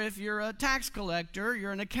 Or if you're a tax collector,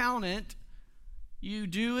 you're an accountant, you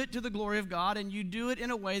do it to the glory of God, and you do it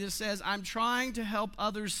in a way that says, I'm trying to help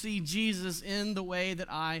others see Jesus in the way that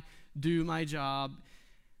I do my job.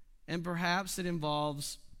 And perhaps it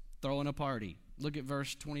involves throwing a party. Look at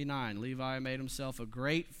verse 29. Levi made himself a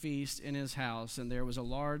great feast in his house, and there was a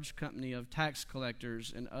large company of tax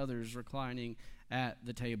collectors and others reclining at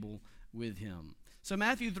the table with him. So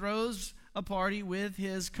Matthew throws a party with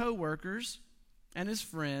his co-workers and his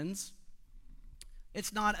friends.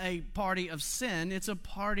 It's not a party of sin. It's a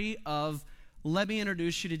party of, let me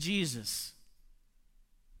introduce you to Jesus.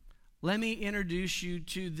 Let me introduce you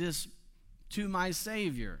to my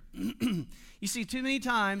Savior. You see, too many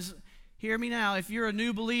times, hear me now, if you're a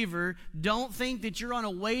new believer, don't think that you're on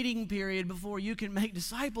a waiting period before you can make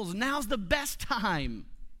disciples. Now's the best time.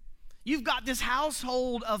 You've got this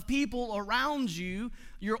household of people around you,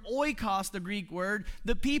 your oikos, the Greek word,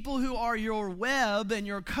 the people who are your web and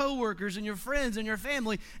your coworkers and your friends and your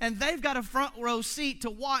family, and they've got a front row seat to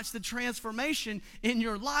watch the transformation in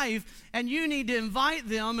your life, and you need to invite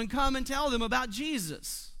them and come and tell them about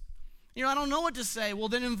Jesus. You know, I don't know what to say. Well,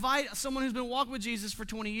 then invite someone who's been walking with Jesus for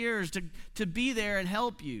 20 years to be there and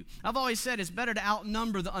help you. I've always said it's better to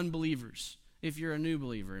outnumber the unbelievers if you're a new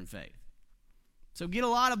believer in faith. So get a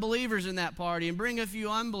lot of believers in that party and bring a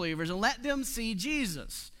few unbelievers and let them see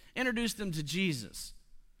Jesus. Introduce them to Jesus.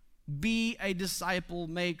 Be a disciple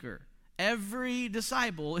maker. Every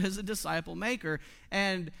disciple is a disciple maker,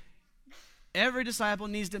 and every disciple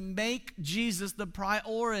needs to make Jesus the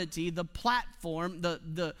priority, the platform,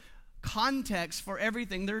 the context for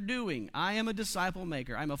everything they're doing. I am a disciple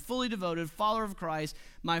maker. I'm a fully devoted follower of Christ.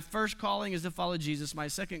 My first calling is to follow Jesus. My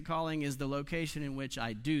second calling is the location in which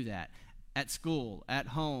I do that. At school, at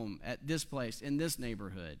home, at this place, in this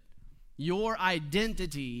neighborhood. Your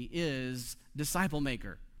identity is disciple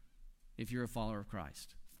maker if you're a follower of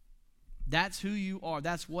Christ. That's who you are.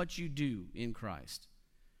 That's what you do in Christ.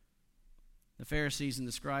 The Pharisees and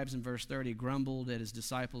the scribes in verse 30 grumbled at his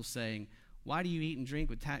disciples, saying, "Why do you eat and drink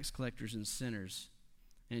with tax collectors and sinners?"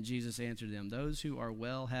 And Jesus answered them, "Those who are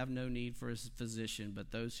well have no need for a physician,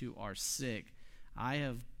 but those who are sick. I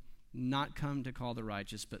have not come to call the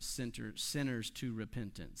righteous, but sinners to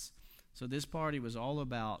repentance." So this party was all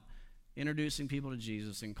about introducing people to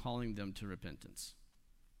Jesus and calling them to repentance.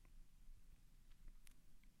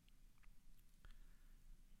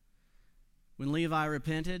 When Levi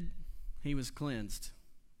repented, he was cleansed,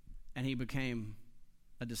 and he became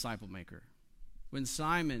a disciple maker. When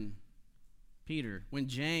Simon, Peter, when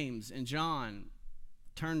James and John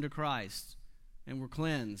turned to Christ and were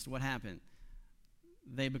cleansed, what happened?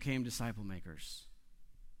 They became disciple makers.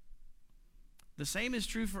 The same is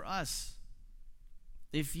true for us.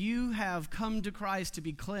 If you have come to Christ to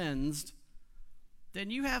be cleansed, then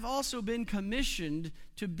you have also been commissioned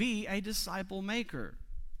to be a disciple maker.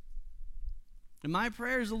 And my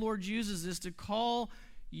prayer is the Lord uses this to call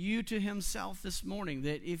you to himself this morning,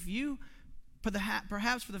 that if you,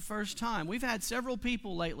 perhaps for the first time, we've had several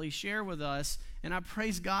people lately share with us, and I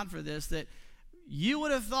praise God for this, that you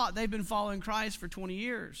would have thought they've been following Christ for 20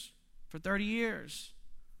 years, for 30 years.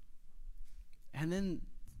 And then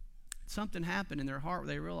something happened in their heart where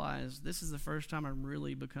they realized, this is the first time I'm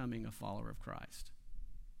really becoming a follower of Christ.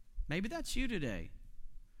 Maybe that's you today.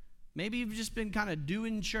 Maybe you've just been kind of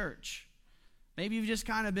doing church. Maybe you've just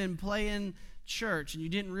kind of been playing church and you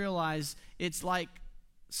didn't realize it's like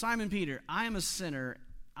Simon Peter, I am a sinner.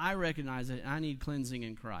 I recognize it, and I need cleansing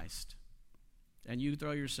in Christ. And you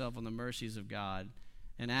throw yourself on the mercies of God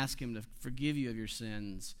and ask him to forgive you of your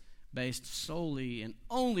sins based solely and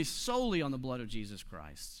only solely on the blood of Jesus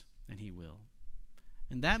Christ, and he will.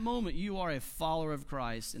 In that moment, you are a follower of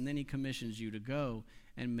Christ, and then he commissions you to go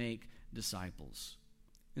and make disciples.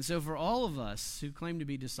 And so for all of us who claim to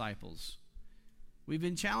be disciples, we've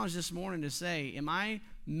been challenged this morning to say, am I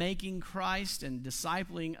making Christ and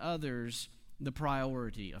discipling others the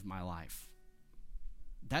priority of my life?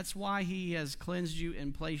 That's why he has cleansed you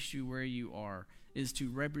and placed you where you are, is to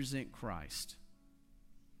represent Christ.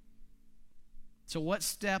 So what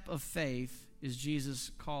step of faith is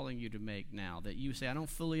Jesus calling you to make now that you say, I don't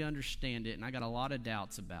fully understand it and I got a lot of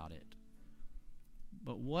doubts about it?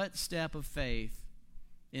 But what step of faith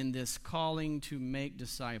in this calling to make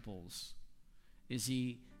disciples is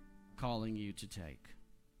he calling you to take?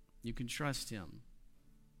 You can trust him.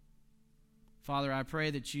 Father, I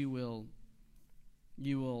pray that you will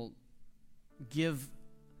give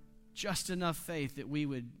just enough faith that we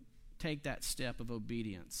would take that step of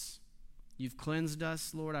obedience. You've cleansed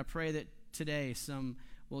us, Lord. I pray that today some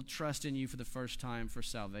will trust in you for the first time for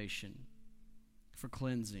salvation, for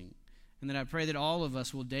cleansing. And that I pray that all of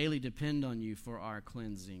us will daily depend on you for our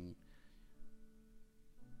cleansing.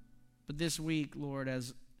 But this week, Lord,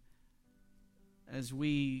 as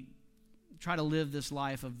we try to live this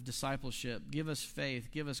life of discipleship, give us faith,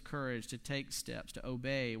 give us courage to take steps, to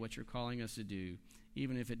obey what you're calling us to do,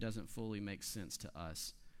 even if it doesn't fully make sense to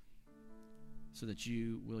us, so that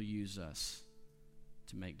you will use us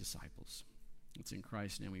to make disciples. It's in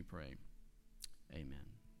Christ's name we pray. Amen.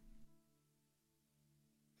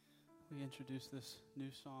 We introduced this new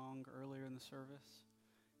song earlier in the service,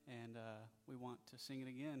 and we want to sing it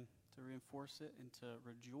again to reinforce it and to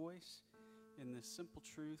rejoice in this simple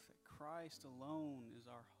truth that Christ alone is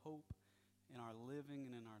our hope in our living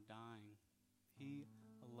and in our dying. He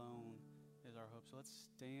alone is our hope. So let's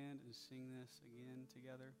stand and sing this again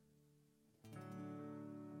together.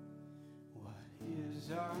 What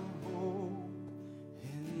is our hope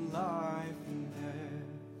in life and death?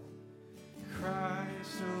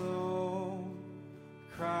 Christ alone,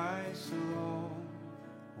 Christ alone.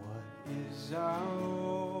 What is our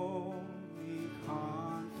only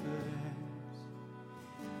confidence?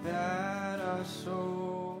 That our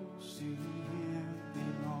souls to him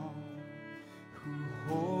belong, who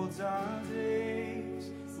holds our days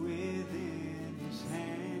within his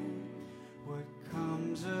hand. What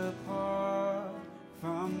comes apart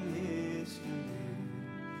from his command,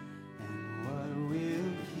 and what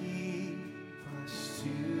will keep us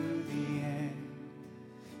to the end?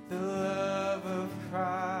 The love of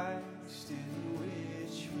Christ in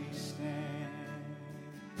which we stand.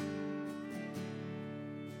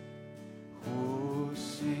 Oh,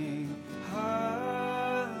 sing hallelujah,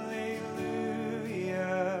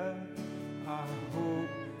 our hope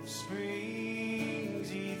springs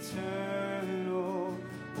eternal.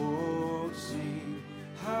 Oh, sing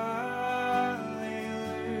hallelujah,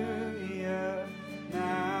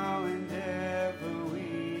 now and ever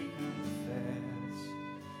we confess,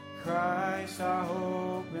 Christ our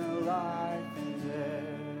hope in life and death.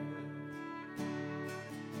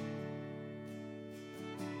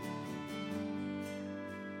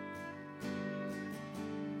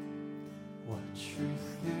 What truth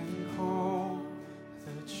can calm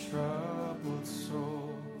the troubled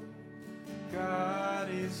soul? God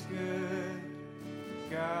is good,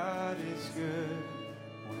 God is good.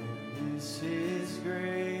 Where is his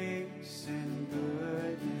grace and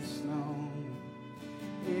goodness known?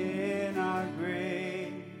 In our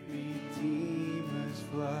great Redeemer's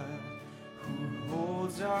blood, who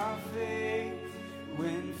holds our faith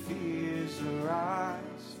when fears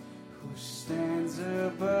arise, who stands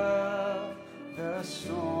above the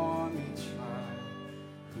stormy trial,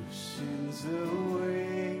 who sends the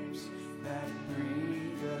waves that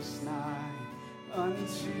bring us nigh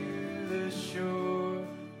unto the shore,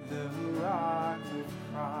 the rock of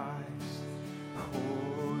Christ.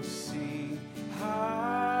 Oh, sing hallelujah,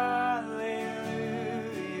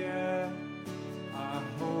 our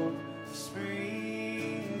hope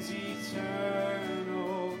springs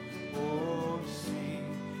eternal. Oh, sing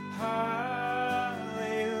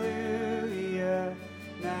hallelujah,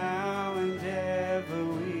 now and ever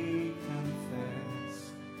we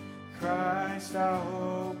confess, Christ our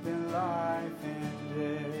hope in life and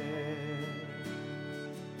death.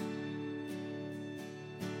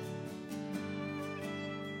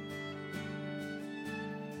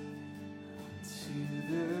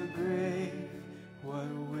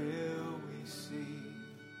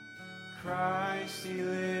 Christ He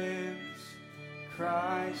lives,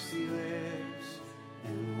 Christ He lives,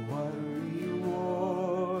 and what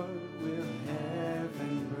reward will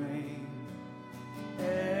heaven bring?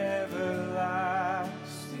 Everlasting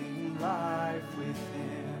life with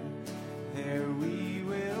Him, there we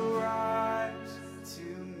will rise to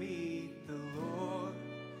meet the Lord,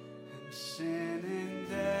 and sin and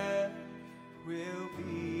death will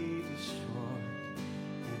be destroyed,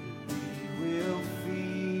 and we will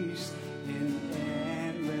feast in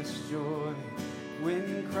endless joy when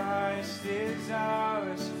Christ is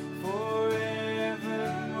ours forevermore.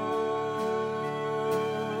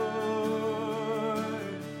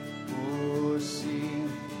 Oh, sing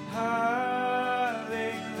hallelujah,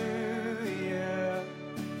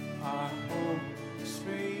 our hope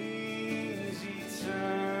springs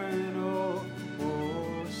eternal.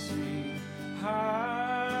 Oh, sing hallelujah,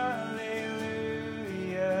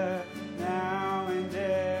 now and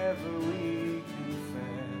ever we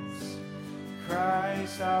confess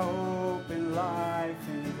Christ our hope in life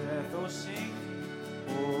and death. Oh, sing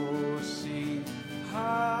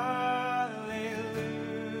hallelujah,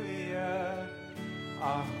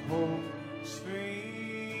 our hope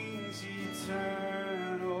springs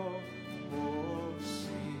eternal. Oh,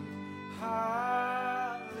 sing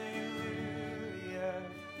hallelujah,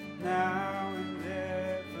 now and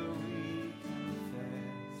ever we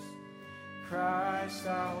confess Christ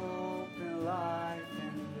our hope in life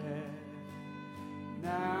and death.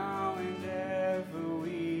 Now and ever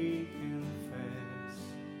we confess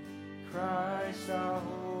Christ our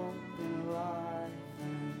hope in life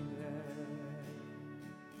and death.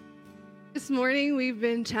 This morning, we've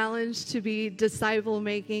been challenged to be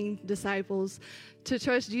disciple-making disciples, to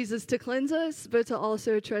trust Jesus to cleanse us, but to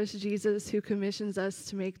also trust Jesus who commissions us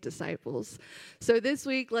to make disciples. So this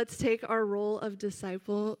week, let's take our role of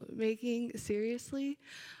disciple-making seriously.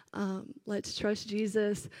 Let's trust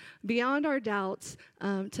Jesus beyond our doubts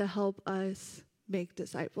to help us make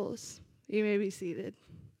disciples. You may be seated.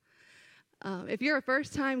 If you're a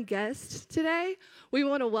first-time guest today, we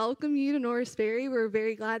want to welcome you to Norris Ferry. We're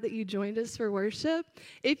very glad that you joined us for worship.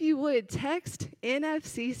 If you would, text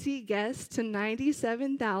NFCC guest to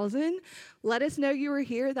 97,000. Let us know you were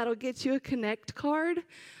here. That'll get you a Connect card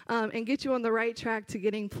and get you on the right track to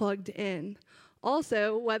getting plugged in.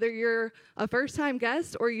 Also, whether you're a first-time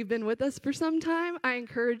guest or you've been with us for some time, I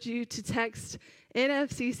encourage you to text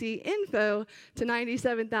NFCC info to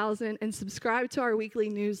 97,000 and subscribe to our weekly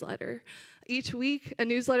newsletter. Each week, a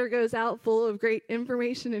newsletter goes out full of great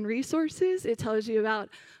information and resources. It tells you about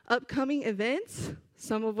upcoming events,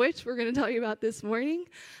 some of which we're going to tell you about this morning.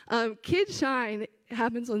 Kids Shine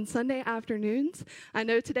happens on Sunday afternoons. I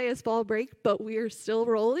know today is fall break, but we are still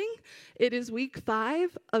rolling. It is week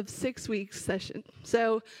 5 of 6 weeks session.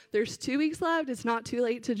 So there's 2 weeks left. It's not too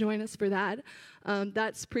late to join us for that.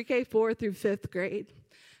 That's pre-K 4 through 5th grade.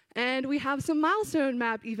 And we have some milestone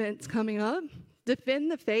map events coming up. Defend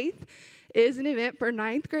the Faith is an event for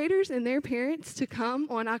 9th graders and their parents to come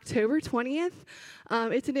on October 20th.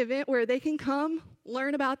 It's an event where they can come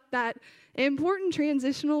learn about that important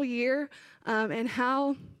transitional year and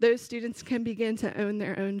how those students can begin to own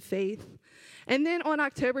their own faith. And then on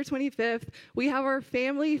October 25th, we have our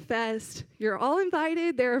Family Fest. You're all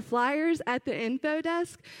invited. There are flyers at the info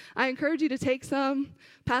desk. I encourage you to take some,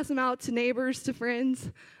 pass them out to neighbors, to friends,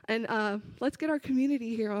 and let's get our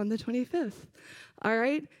community here on the 25th. All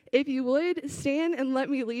right? If you would, stand and let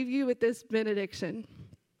me leave you with this benediction.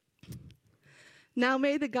 Now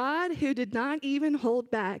may the God who did not even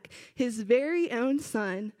hold back his very own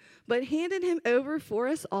Son, but handed him over for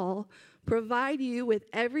us all, provide you with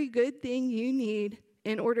every good thing you need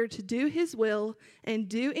in order to do his will and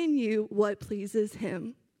do in you what pleases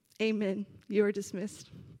him. Amen. You are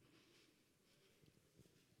dismissed.